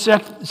be in a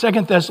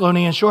 2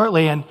 Thessalonians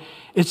shortly, and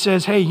it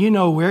says, hey, you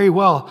know very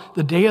well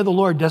the day of the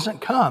Lord doesn't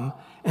come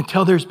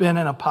until there's been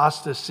an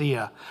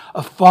apostasia,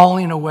 a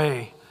falling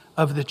away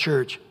of the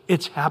church.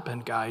 It's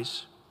happened,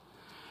 guys.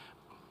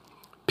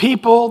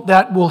 People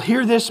that will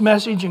hear this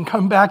message and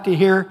come back to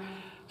hear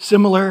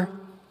similar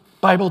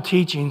Bible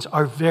teachings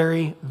are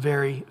very,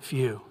 very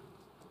few.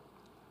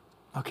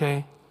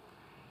 Okay?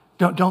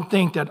 Don't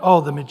think that,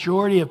 the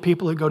majority of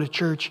people that go to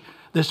church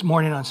this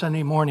morning on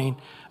Sunday morning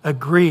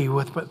agree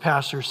with what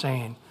pastor's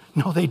saying.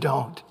 No, they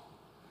don't.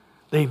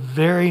 They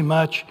very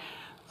much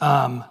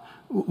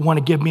want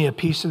to give me a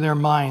piece of their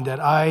mind that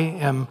I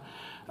am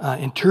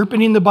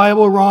interpreting the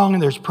Bible wrong,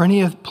 and there's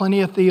plenty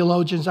of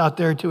theologians out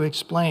there to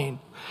explain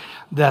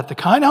that the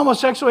kind of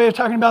homosexual way of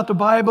talking about the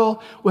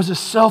Bible was a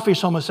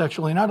selfish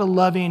homosexuality, not a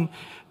loving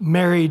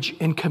marriage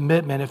and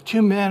commitment. If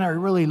two men are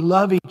really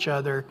love each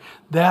other,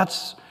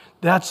 that's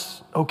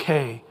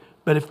okay.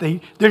 But if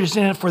they're just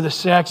in it for the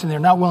sex and they're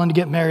not willing to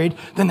get married,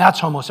 then that's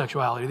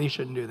homosexuality. They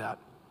shouldn't do that.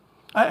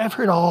 I've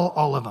heard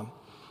all of them.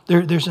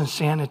 There's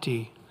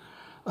insanity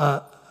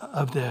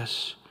of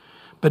this.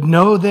 But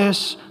know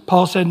this,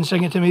 Paul said in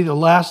 2 Timothy, the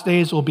last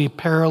days will be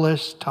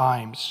perilous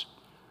times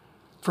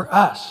for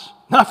us,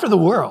 not for the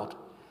world.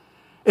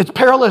 It's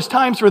perilous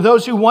times for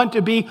those who want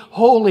to be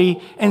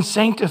holy and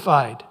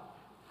sanctified.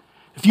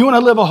 If you want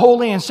to live a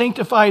holy and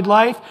sanctified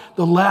life,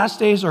 the last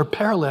days are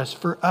perilous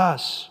for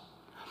us.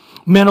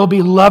 Men will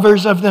be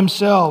lovers of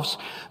themselves.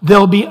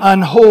 They'll be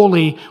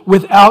unholy,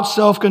 without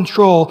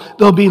self-control.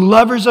 They'll be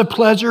lovers of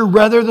pleasure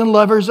rather than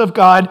lovers of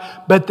God,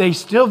 but they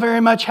still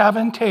very much have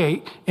in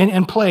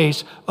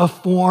place a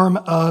form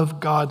of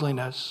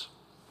godliness.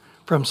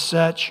 From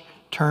such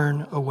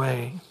turn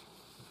away.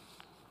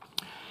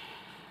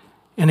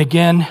 And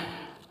again,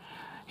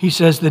 he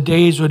says the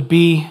days would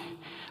be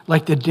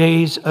like the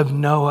days of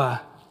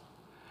Noah.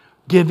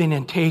 Giving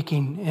and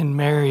taking in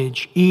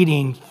marriage,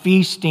 eating,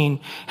 feasting,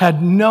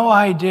 had no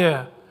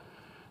idea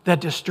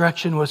that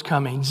destruction was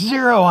coming.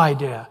 Zero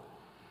idea.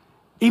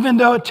 Even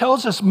though it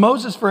tells us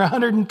Moses for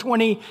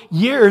 120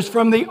 years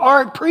from the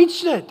ark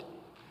preached it.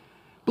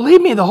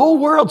 Believe me, the whole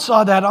world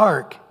saw that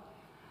ark.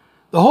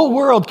 The whole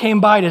world came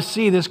by to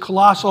see this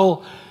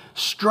colossal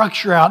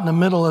structure out in the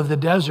middle of the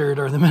desert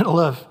or the middle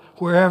of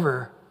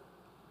wherever.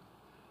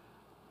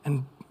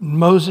 And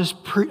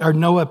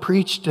Noah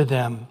preached to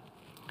them.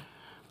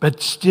 But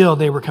still,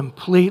 they were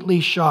completely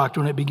shocked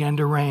when it began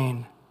to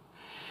rain.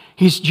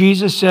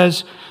 Jesus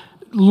says,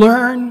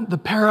 learn the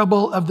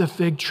parable of the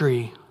fig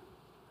tree.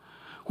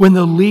 When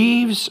the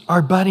leaves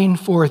are budding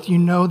forth, you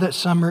know that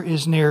summer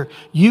is near.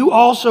 You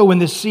also, when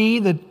you see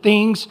the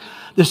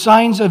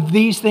signs of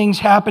these things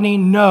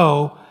happening,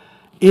 know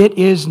it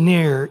is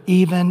near,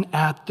 even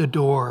at the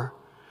door.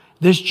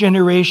 This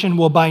generation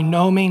will by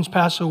no means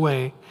pass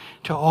away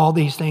till all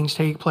these things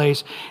take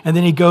place. And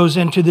then he goes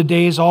into the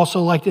days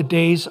also like the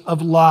days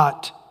of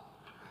Lot.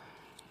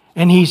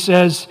 And he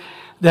says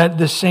that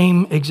the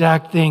same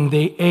exact thing.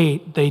 They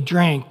ate, they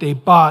drank, they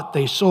bought,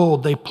 they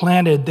sold, they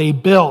planted, they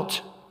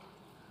built.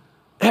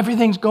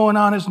 Everything's going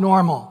on as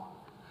normal.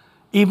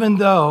 Even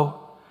though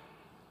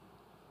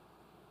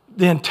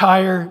the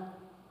entire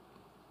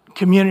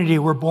community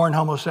were born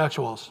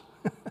homosexuals.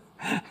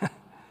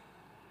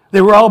 They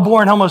were all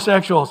born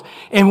homosexuals.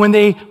 And when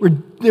they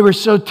were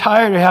so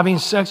tired of having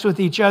sex with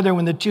each other,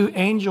 when the two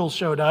angels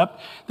showed up,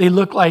 they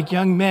looked like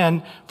young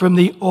men from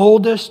the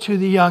oldest to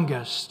the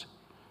youngest.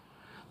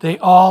 They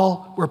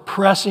all were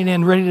pressing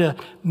in, ready to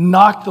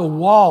knock the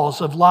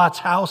walls of Lot's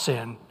house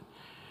in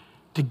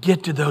to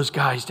get to those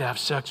guys to have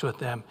sex with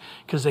them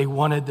because they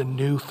wanted the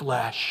new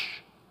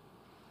flesh.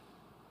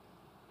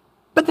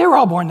 But they were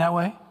all born that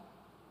way.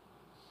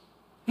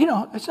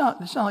 It's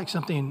not like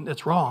something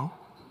that's wrong.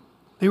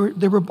 They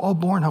were all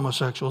born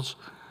homosexuals,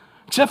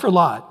 except for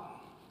Lot.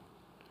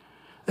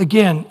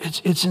 Again,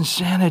 it's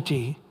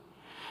insanity.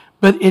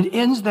 But it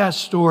ends that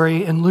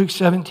story in Luke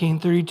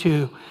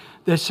 17:32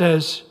 that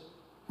says,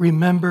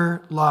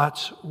 remember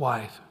Lot's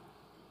wife.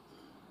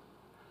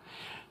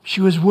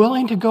 She was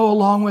willing to go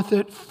along with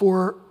it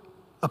for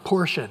a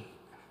portion.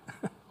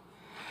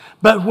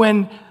 But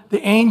when the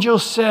angel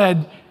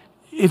said,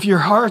 if your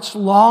heart's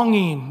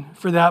longing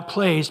for that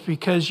place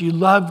because you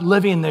loved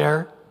living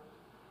there,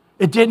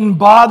 it didn't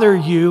bother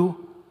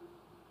you,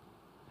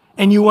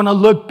 and you want to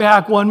look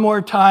back one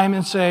more time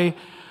and say,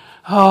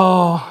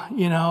 oh,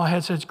 I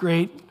had such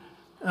great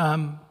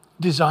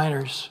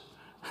designers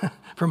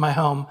for my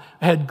home.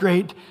 I had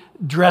great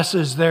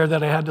dresses there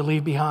that I had to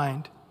leave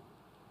behind.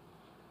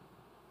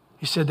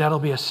 He said, that'll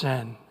be a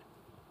sin.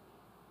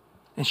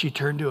 And she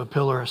turned to a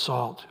pillar of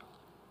salt.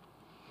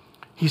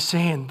 He's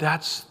saying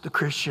that's the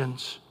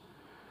Christians.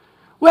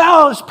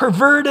 Well, it's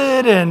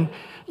perverted, and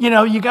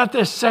you got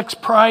this sex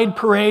pride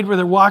parade where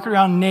they're walking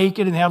around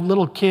naked and they have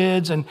little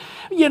kids, and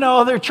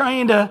they're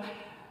trying to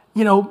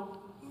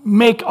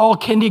make all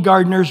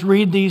kindergartners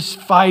read these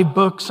 5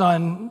 books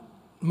on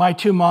my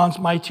 2 moms,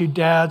 my 2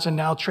 dads, and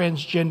now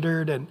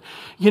transgendered, and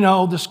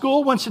the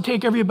school wants to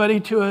take everybody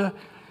to a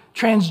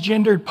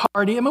transgendered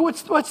party. I mean,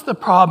 what's the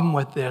problem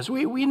with this?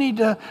 We need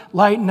to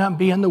lighten up,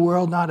 be in the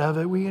world, not of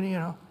it.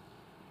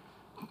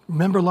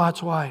 Remember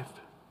Lot's wife.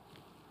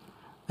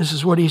 This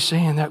is what he's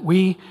saying, that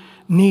we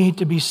need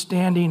to be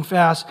standing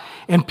fast.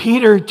 And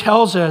Peter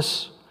tells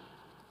us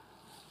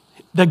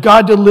that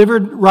God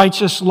delivered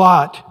righteous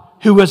Lot,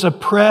 who was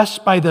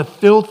oppressed by the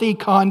filthy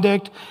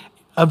conduct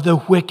of the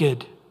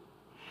wicked.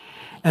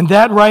 And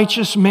that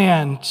righteous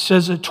man,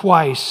 says it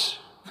twice,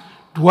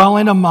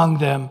 dwelling among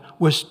them,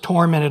 was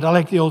tormented. I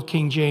like the old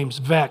King James,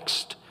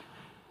 vexed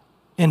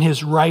in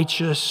his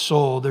righteous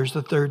soul. There's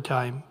the 3rd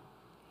time.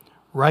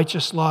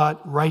 Righteous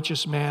Lot,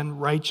 righteous man,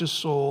 righteous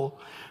soul,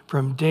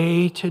 from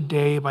day to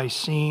day by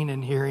seeing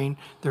and hearing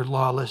their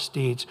lawless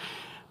deeds.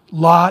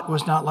 Lot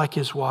was not like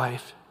his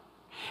wife.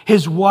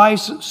 His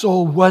wife's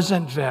soul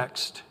wasn't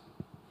vexed.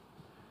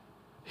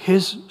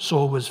 His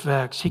soul was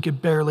vexed. He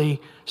could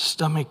barely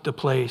stomach the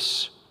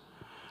place.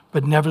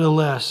 But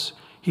nevertheless,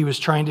 he was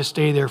trying to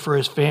stay there for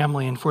his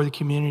family and for the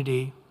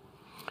community.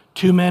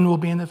 2 men will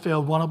be in the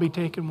field. One will be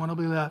taken, one will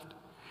be left.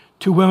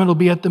 2 women will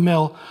be at the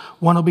mill.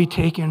 One will be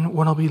taken,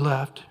 one will be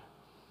left.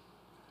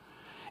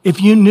 If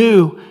you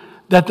knew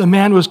that the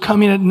man was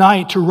coming at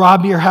night to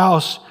rob your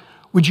house,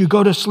 would you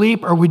go to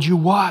sleep or would you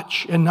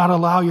watch and not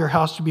allow your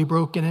house to be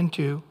broken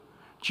into?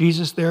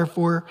 Jesus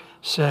therefore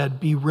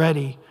said, be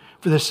ready,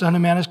 for the Son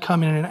of Man is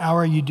coming in an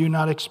hour you do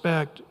not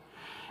expect.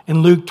 In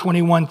Luke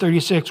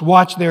 21:36,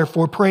 watch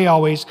therefore, pray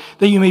always,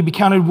 that you may be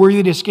counted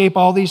worthy to escape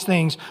all these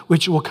things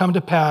which will come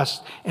to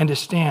pass and to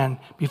stand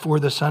before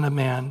the Son of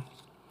Man.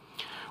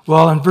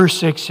 Well, in verse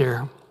 6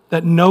 here,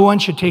 that no one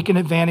should take an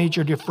advantage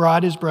or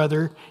defraud his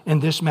brother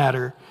in this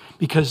matter,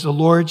 because the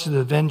Lord's the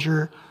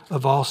avenger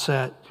of all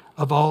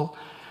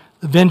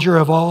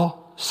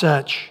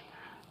such,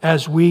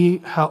 as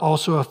we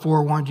also have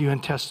forewarned you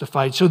and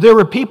testified. So there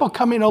were people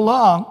coming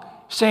along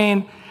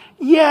saying,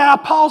 yeah,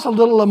 Paul's a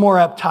little more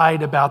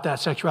uptight about that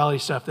sexuality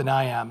stuff than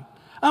I am.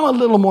 I'm a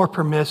little more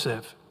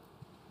permissive.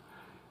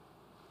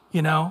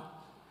 You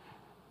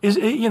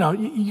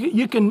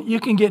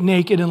can get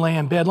naked and lay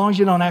in bed as long as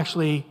you don't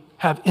actually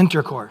have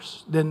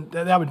intercourse. Then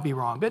that would be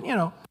wrong. But,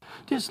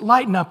 just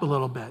lighten up a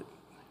little bit.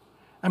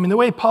 I mean, the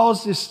way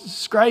Paul's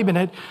describing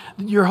it,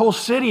 your whole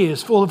city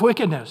is full of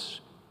wickedness.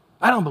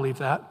 I don't believe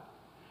that.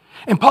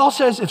 And Paul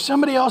says if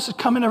somebody else is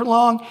coming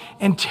along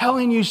and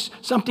telling you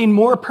something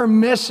more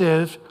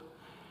permissive,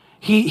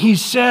 he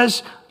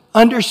says,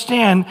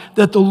 understand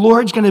that the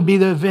Lord's going to be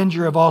the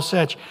avenger of all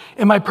such.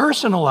 In my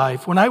personal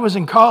life, when I was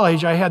in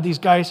college, I had these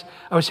guys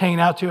I was hanging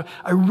out to,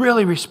 I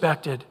really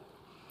respected.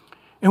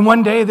 And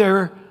one day they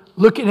were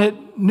looking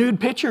at nude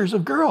pictures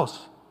of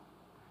girls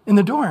in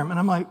the dorm. And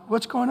I'm like,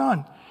 what's going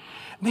on?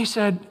 And they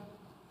said,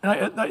 and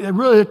I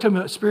really looked at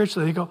them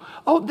spiritually, they go,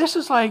 oh, this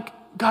is like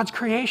God's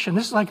creation.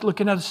 This is like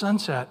looking at a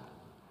sunset.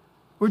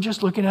 We're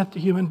just looking at the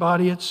human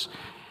body.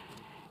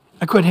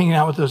 I quit hanging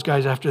out with those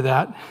guys after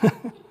that.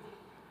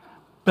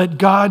 But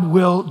God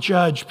will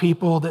judge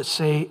people that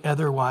say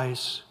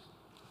otherwise.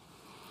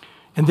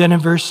 And then in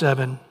verse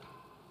 7,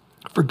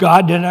 for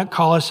God did not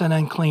call us in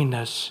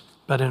uncleanness,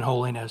 but in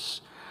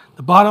holiness.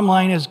 The bottom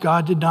line is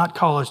God did not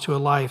call us to a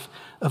life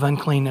of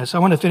uncleanness. I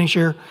want to finish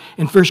here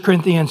in 1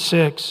 Corinthians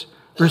 6,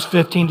 verse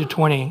 15 to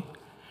 20.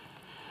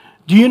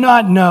 Do you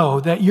not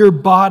know that your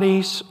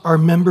bodies are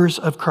members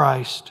of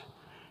Christ?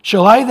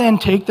 Shall I then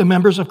take the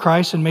members of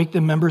Christ and make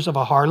them members of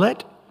a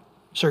harlot?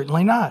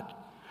 Certainly not.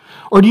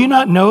 Or do you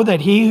not know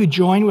that he who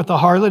joined with the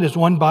harlot is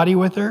one body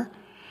with her?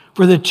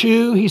 For the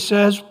two, he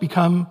says,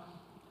 become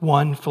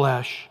one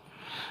flesh.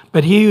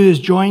 But he who is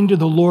joined to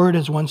the Lord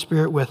is one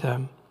spirit with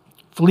him.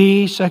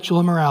 Flee sexual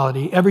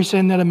immorality. Every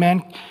sin that a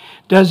man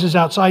does is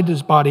outside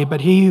his body,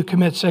 but he who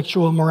commits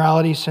sexual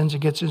immorality sins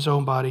against his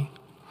own body.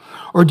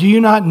 Or do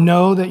you not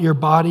know that your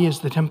body is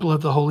the temple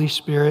of the Holy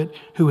Spirit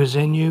who is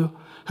in you,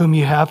 whom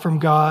you have from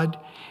God,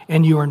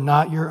 and you are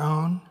not your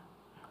own?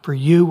 For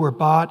you were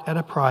bought at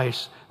a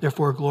price,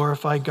 therefore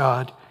glorify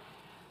God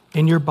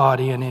in your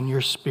body and in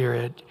your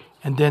spirit.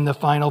 And then the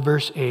final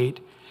verse 8,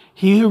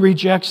 he who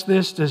rejects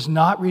this does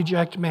not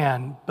reject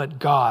man, but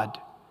God,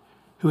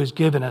 who has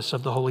given us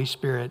of the Holy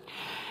Spirit.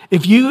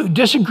 If you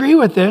disagree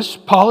with this,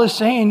 Paul is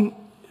saying,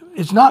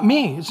 it's not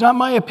me. It's not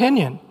my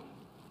opinion.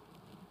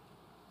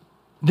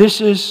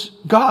 This is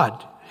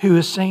God who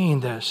is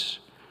saying this.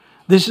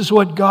 This is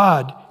what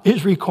God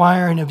is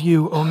requiring of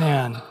you, O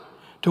man,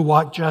 to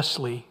walk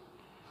justly,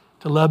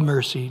 to love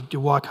mercy, to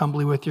walk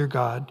humbly with your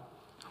God.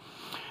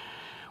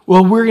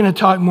 Well, we're going to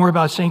talk more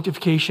about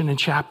sanctification in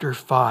chapter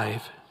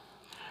 5.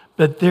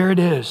 But there it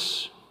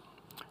is.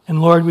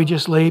 And Lord, we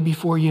just lay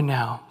before you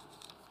now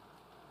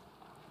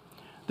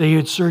that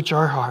you'd search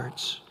our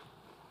hearts.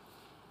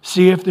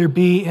 See if there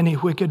be any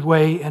wicked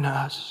way in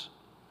us.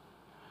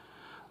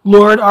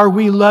 Lord, are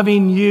we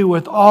loving you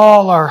with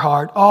all our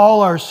heart,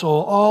 all our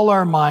soul, all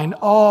our mind,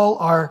 all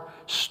our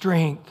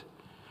strength?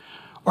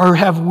 Or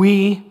have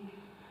we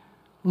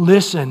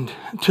listened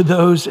to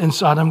those in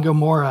Sodom and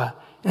Gomorrah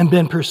and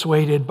been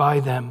persuaded by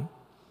them?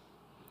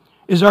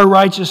 Is our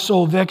righteous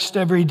soul vexed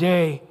every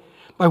day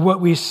by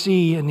what we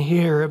see and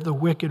hear of the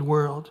wicked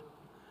world?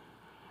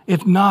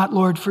 If not,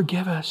 Lord,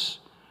 forgive us.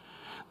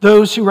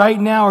 Those who right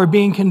now are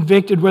being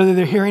convicted, whether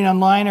they're hearing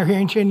online or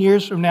hearing 10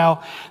 years from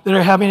now, that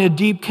are having a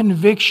deep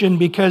conviction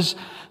because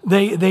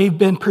they've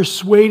been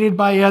persuaded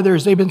by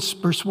others. They've been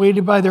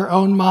persuaded by their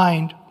own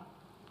mind.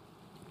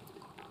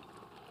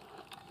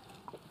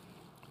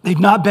 They've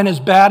not been as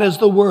bad as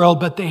the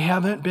world, but they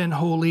haven't been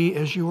holy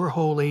as you are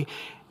holy.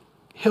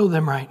 Heal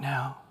them right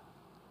now.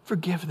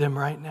 Forgive them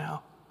right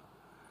now.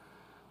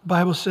 The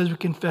Bible says we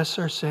confess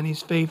our sin.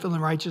 He's faithful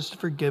and righteous to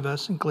forgive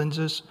us and cleanse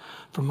us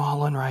from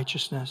all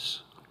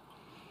unrighteousness.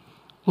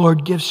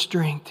 Lord, give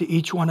strength to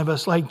each one of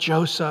us like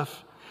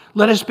Joseph.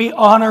 Let us be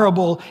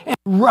honorable and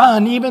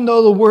run, even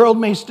though the world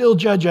may still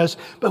judge us,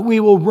 but we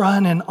will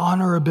run in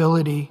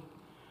honorability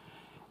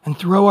and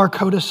throw our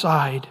coat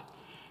aside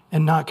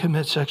and not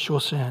commit sexual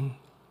sin.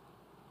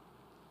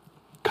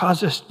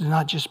 Cause us to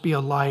not just be a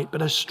light,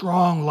 but a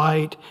strong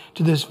light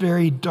to this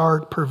very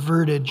dark,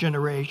 perverted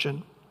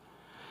generation,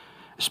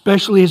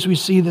 especially as we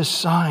see the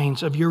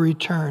signs of your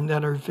return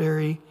that are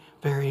very,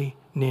 very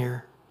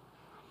near.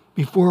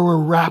 Before we're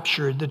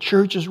raptured, the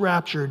church is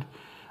raptured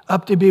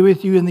up to be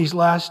with you in these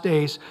last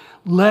days.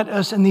 Let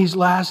us in these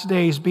last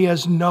days be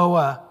as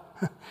Noah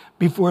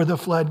before the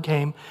flood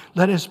came.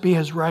 Let us be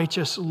as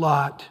righteous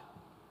Lot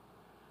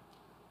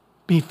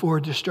before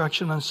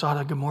destruction on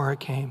Sodom and Gomorrah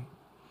came.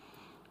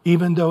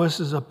 Even though this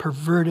is a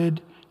perverted,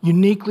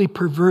 uniquely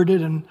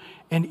perverted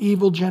and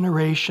evil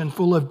generation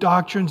full of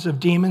doctrines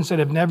of demons that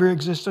have never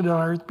existed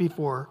on earth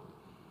before,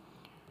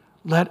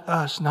 let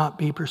us not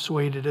be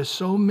persuaded, as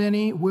so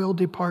many will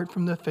depart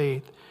from the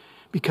faith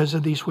because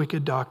of these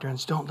wicked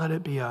doctrines. Don't let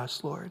it be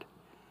us, Lord.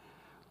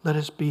 Let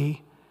us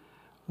be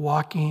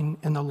walking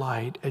in the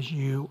light as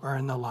you are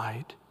in the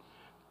light.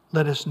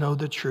 Let us know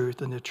the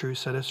truth, and the truth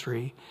set us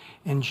free.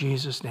 In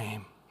Jesus'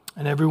 name.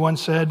 And everyone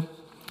said,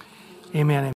 amen.